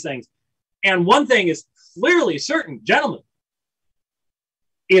understanding of these things. And one thing is clearly certain, gentlemen,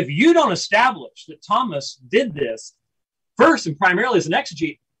 if you don't establish that Thomas did this first and primarily as an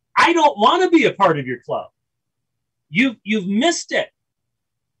exegete, I don't want to be a part of your club. You've missed it.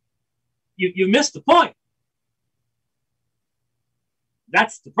 You've missed the point.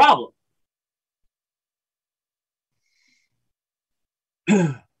 That's the problem.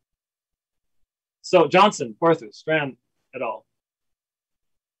 So Johnson, Poythress, Strand, et al.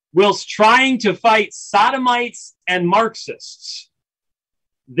 Whilst trying to fight sodomites and Marxists,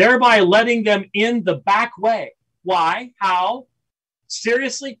 thereby letting them in the back way. Why? How?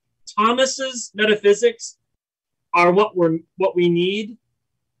 Seriously? Thomas's metaphysics are what we need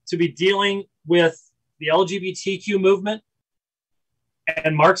to be dealing with the LGBTQ movement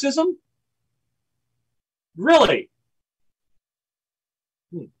and Marxism? Really?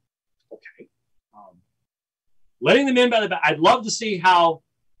 Okay. Letting them in by the back. I'd love to see how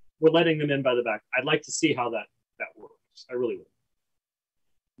we're letting them in by the back. I'd like to see how that works. I really would.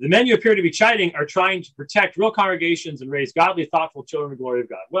 The men you appear to be chiding are trying to protect real congregations and raise godly, thoughtful children of the glory of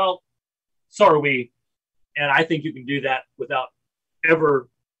God. Well, so are we. And I think you can do that without ever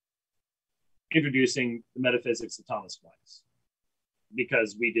introducing the metaphysics of Thomas Aquinas,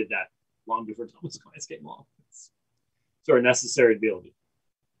 because we did that long before Thomas Aquinas came along. It's sort of necessary to be able to do.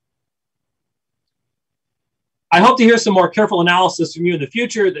 I hope to hear some more careful analysis from you in the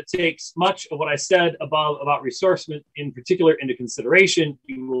future that takes much of what I said above about ressourcement in particular into consideration.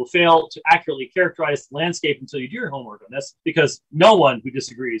 You will fail to accurately characterize the landscape until you do your homework on this, because no one who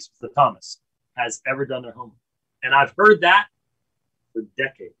disagrees with Thomas has ever done their homework. And I've heard that for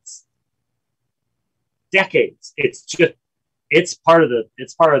decades. Decades. It's part of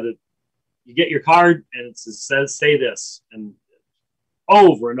the, you get your card and it says, say this, and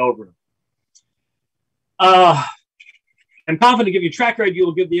over and over. I'm confident to give you a track record. You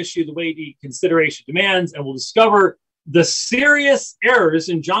will give the issue the weight the consideration demands, and will discover the serious errors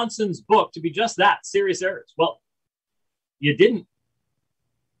in Johnson's book to be just that, serious errors. Well, you didn't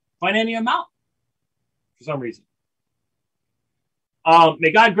find any amount for some reason.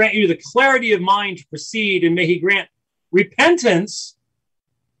 May God grant you the clarity of mind to proceed, and may he grant repentance.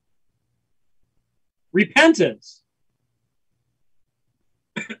 Repentance.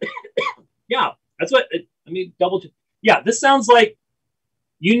 Yeah, that's what, let me double check. Yeah, this sounds like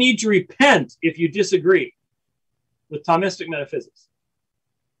you need to repent if you disagree with Thomistic metaphysics.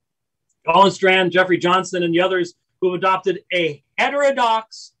 Colin Strand, Jeffrey Johnson, and the others who have adopted a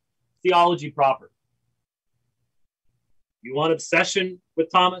heterodox theology proper. You want obsession with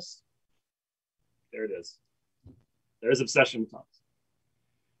Thomas? There it is. There's obsession with Thomas.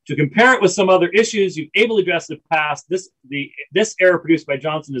 To compare it with some other issues you've ably addressed in the past, this error produced by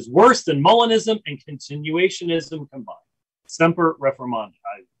Johnson is worse than Molinism and continuationism combined. Semper Reformanda.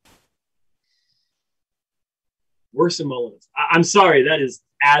 Worse than Molinism. I'm sorry, that is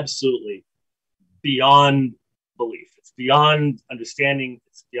absolutely beyond belief. It's beyond understanding.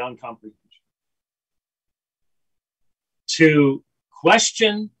 It's beyond comprehension. To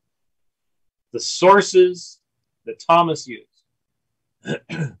question the sources that Thomas used,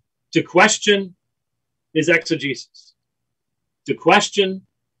 to question his exegesis, to question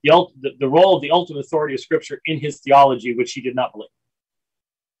the role of the ultimate authority of Scripture in his theology, which he did not believe,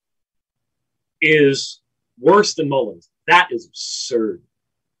 is worse than Molinism. That is absurd.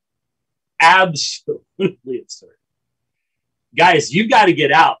 Absolutely absurd. Guys, you've got to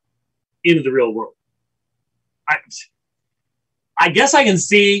get out into the real world. I guess I can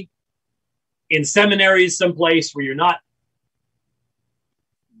see in seminaries someplace where you're not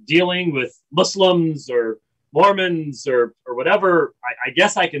dealing with Muslims or Mormons or whatever. I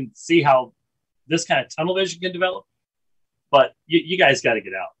guess I can see how this kind of tunnel vision can develop. But you guys got to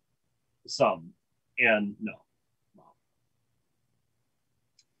get out some. And no.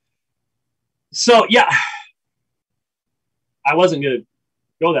 So, yeah, I wasn't going to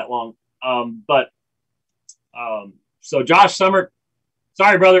go that long. So Josh Summer,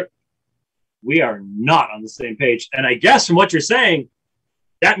 sorry, brother, we are not on the same page. And I guess from what you're saying,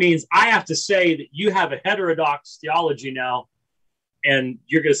 that means I have to say that you have a heterodox theology now, and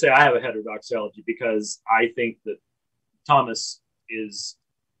you're going to say I have a heterodox theology because I think that Thomas is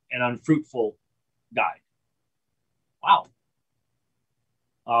an unfruitful guy. Wow.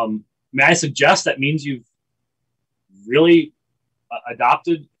 May I suggest that means you've really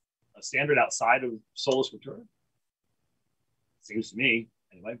adopted a standard outside of sola scriptura? Seems to me,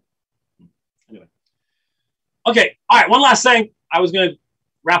 anyway. Okay, all right, one last thing. I was going to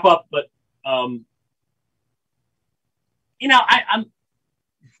wrap up, but, I'm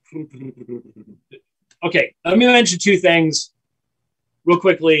okay, let me mention two things real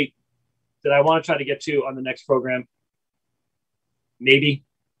quickly that I want to try to get to on the next program. Maybe.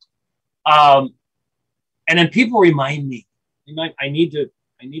 And then people remind me. I need to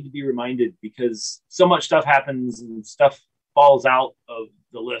be reminded because so much stuff happens and stuff falls out of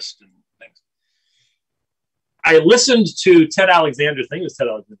the list and things. I listened to Ted Alexander's thing. It was Ted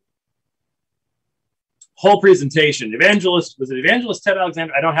Alexander. Whole presentation. Evangelist, was it Evangelist Ted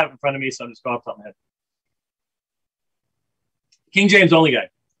Alexander? I don't have it in front of me, so I'm just going off the top of my head. King James only guy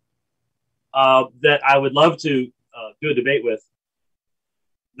that I would love to do a debate with,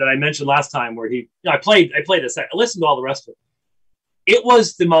 that I mentioned last time, where I played a set. I listened to all the rest of it. It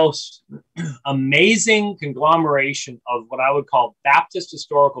was the most amazing conglomeration of what I would call Baptist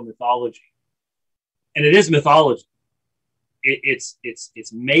historical mythology, and it is mythology. It's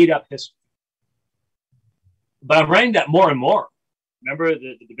made up history. But I'm writing that more and more. Remember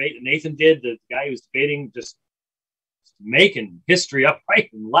the debate that Nathan did? The guy who was debating, just making history up right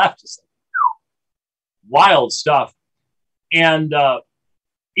and left. Just like, wild stuff. And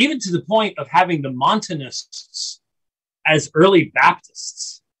even to the point of having the Montanists as early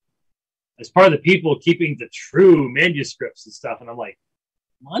Baptists, as part of the people keeping the true manuscripts and stuff. And I'm like,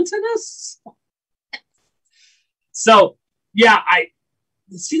 Montanists? So, yeah, I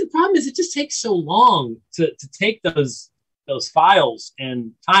see the problem is it just takes so long to take those files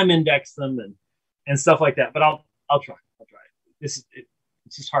and time index them and stuff like that. But I'll try. It's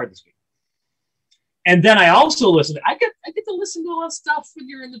just hard this week. And then I also listen. I get to listen to a lot of stuff when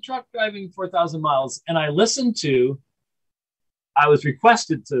you're in the truck driving 4,000 miles. And I was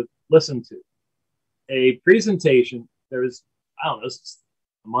requested to listen to a presentation. There was, I don't know, this is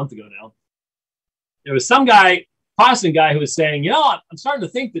a month ago now. There was some guy, Protestant guy, who was saying, I'm starting to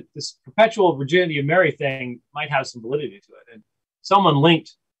think that this perpetual virginity of Mary thing might have some validity to it. And someone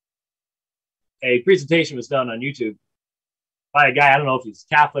linked a presentation was done on YouTube by a guy, I don't know if he's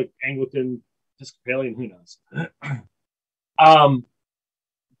Catholic, Anglican, Episcopalian, who knows.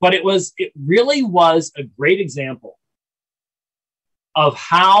 But it really was a great example of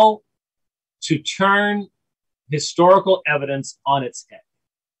how to turn historical evidence on its head.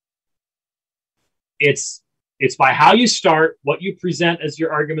 It's by how you start, what you present as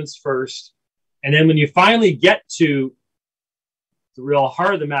your arguments first, and then when you finally get to the real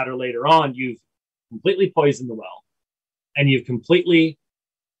heart of the matter later on, you've completely poisoned the well, and you've completely,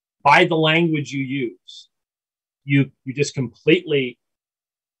 by the language you use, you just completely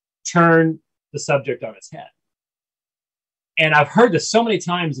turn the subject on its head. And I've heard this so many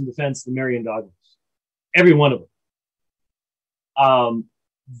times in defense of the Marian dogmas, every one of them,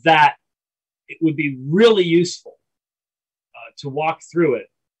 that it would be really useful to walk through it,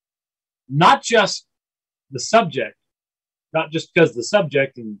 not just the subject, not just because of the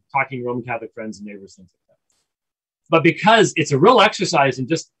subject and talking to Roman Catholic friends and neighbors, things like that, but because it's a real exercise in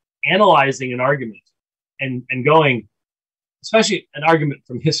just analyzing an argument and going, especially an argument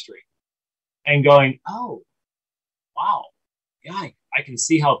from history, and going, oh, wow, yeah, I can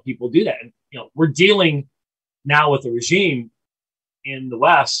see how people do that. And, you know, we're dealing now with a regime in the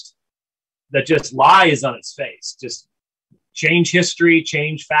West that just lies on its face, just change history,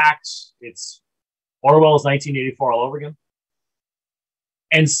 change facts. It's Orwell's 1984 all over again.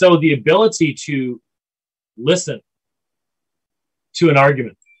 And so the ability to listen to an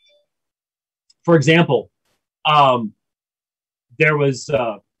argument. For example, there was,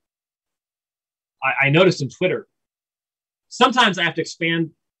 I noticed in Twitter, sometimes I have to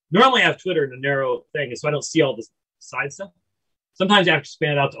expand. Normally I have Twitter in a narrow thing, so I don't see all this side stuff. Sometimes I have to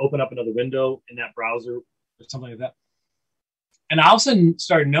expand it out to open up another window in that browser or something like that. And I also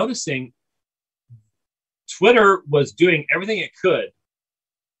started noticing Twitter was doing everything it could,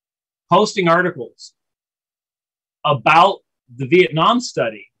 posting articles about the Vietnam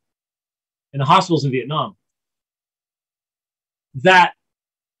study in the hospitals in Vietnam that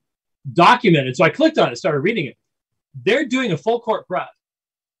documented. So I clicked on it, started reading it. They're doing a full court press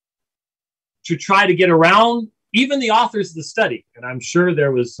to try to get around even the authors of the study. And I'm sure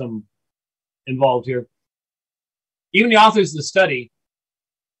there was some involved here. Even the authors of the study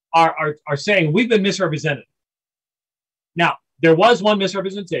are saying we've been misrepresented. Now, there was one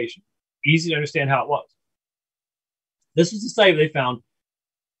misrepresentation. Easy to understand how it was. This was the study they found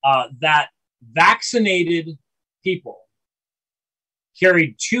that vaccinated people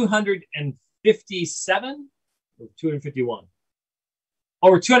carried 257 or 251,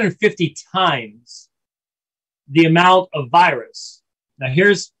 over 250 times the amount of virus. Now,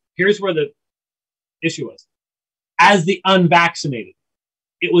 here's where the issue was. As the unvaccinated,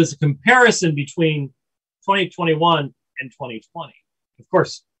 it was a comparison between 2021 and 2020. Of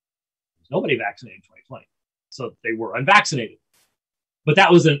course, there's nobody vaccinated in 2020, so they were unvaccinated. But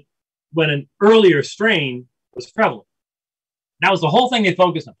that was when an earlier strain was prevalent. That was the whole thing they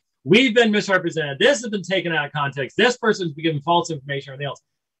focused on. We've been misrepresented. This has been taken out of context. This person's been given false information or anything else.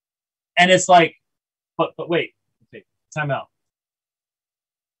 And it's like, but wait, okay, time out.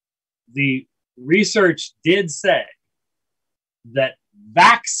 The research did say that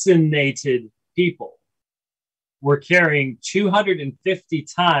vaccinated people were carrying 250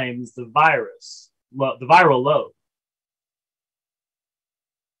 times the viral load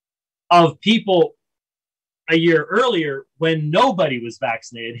of people a year earlier when nobody was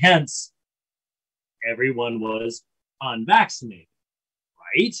vaccinated. Hence, everyone was unvaccinated,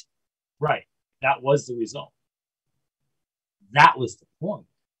 right? Right. That was the result. That was the point.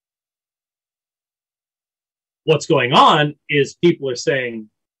 What's going on is people are saying,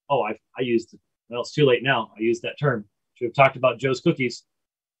 oh, I used it. Well, it's too late now. I used that term. Should have talked about Joe's cookies.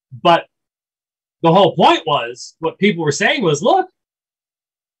 But the whole point was, what people were saying was, look,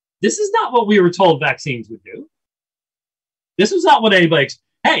 this is not what we were told vaccines would do. This was not what anybody,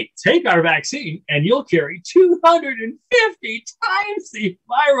 hey, take our vaccine and you'll carry 250 times the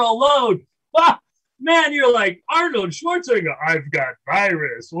viral load. Ah, man, you're like Arnold Schwarzenegger. I've got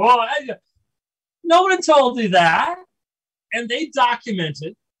virus. Well, no one told you that. And they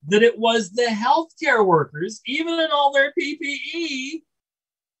documented that it was the healthcare workers, even in all their PPE,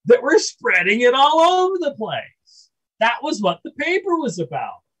 that were spreading it all over the place. That was what the paper was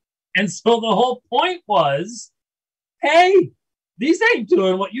about. And so the whole point was, hey, these ain't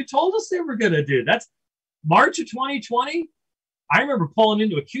doing what you told us they were going to do. That's March of 2020. I remember pulling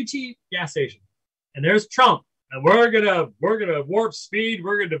into a QT gas station, and there's Trump, and we're gonna warp speed.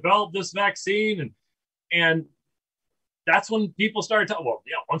 We're gonna develop this vaccine, and that's when people started talking. Well,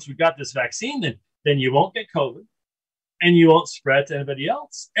 yeah, once we got this vaccine, then you won't get COVID, and you won't spread to anybody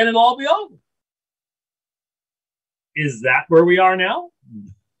else, and it'll all be over. Is that where we are now?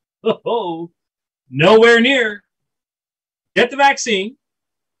 Oh, nowhere near. Get the vaccine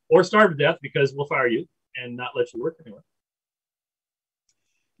or starve to death because we'll fire you and not let you work anywhere.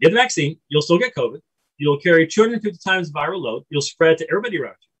 Get the vaccine, you'll still get COVID. You'll carry 250 times the viral load. You'll spread to everybody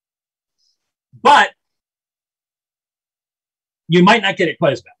around you. But you might not get it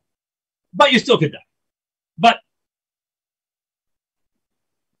quite as bad. But you still could die. But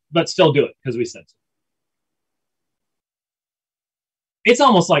still do it because we said so. It's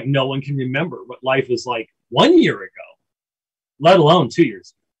almost like no one can remember what life was like 1 year ago, let alone 2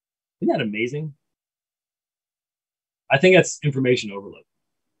 years ago. Isn't that amazing? I think that's information overload,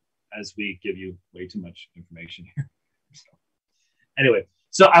 as we give you way too much information here. So, anyway,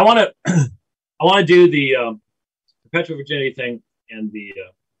 so I want to do the perpetual virginity thing and the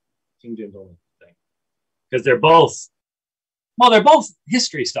King James only thing, because they're both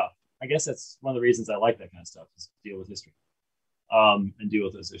history stuff. I guess that's one of the reasons I like that kind of stuff, is deal with history and deal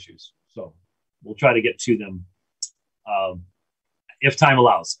with those issues. So we'll try to get to them if time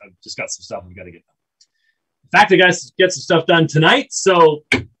allows. I've just got some stuff I've got to get done. In fact, I got to get some stuff done tonight. So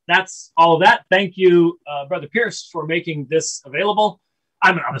that's all of that. Thank you, Brother Pierce, for making this available.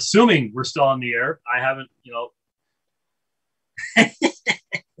 I'm assuming we're still on the air. I haven't,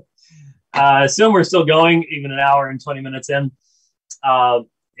 assume we're still going, even an hour and 20 minutes in.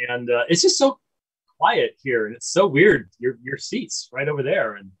 And it's just so quiet here, and it's so weird. Your seat's right over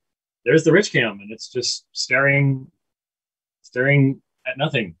there, and there's the rich cam, and it's just staring at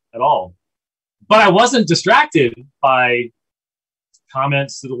nothing at all. But I wasn't distracted by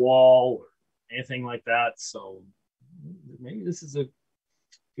comments to the wall or anything like that. So maybe this is a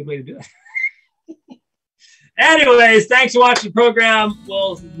good way to do it. Anyways, thanks for watching the program.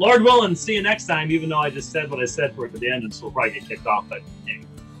 Well, Lord willing, see you next time, even though I just said what I said for it at the end, and so we'll probably get kicked off. But anyway,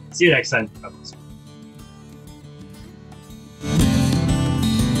 see you next time. God bless.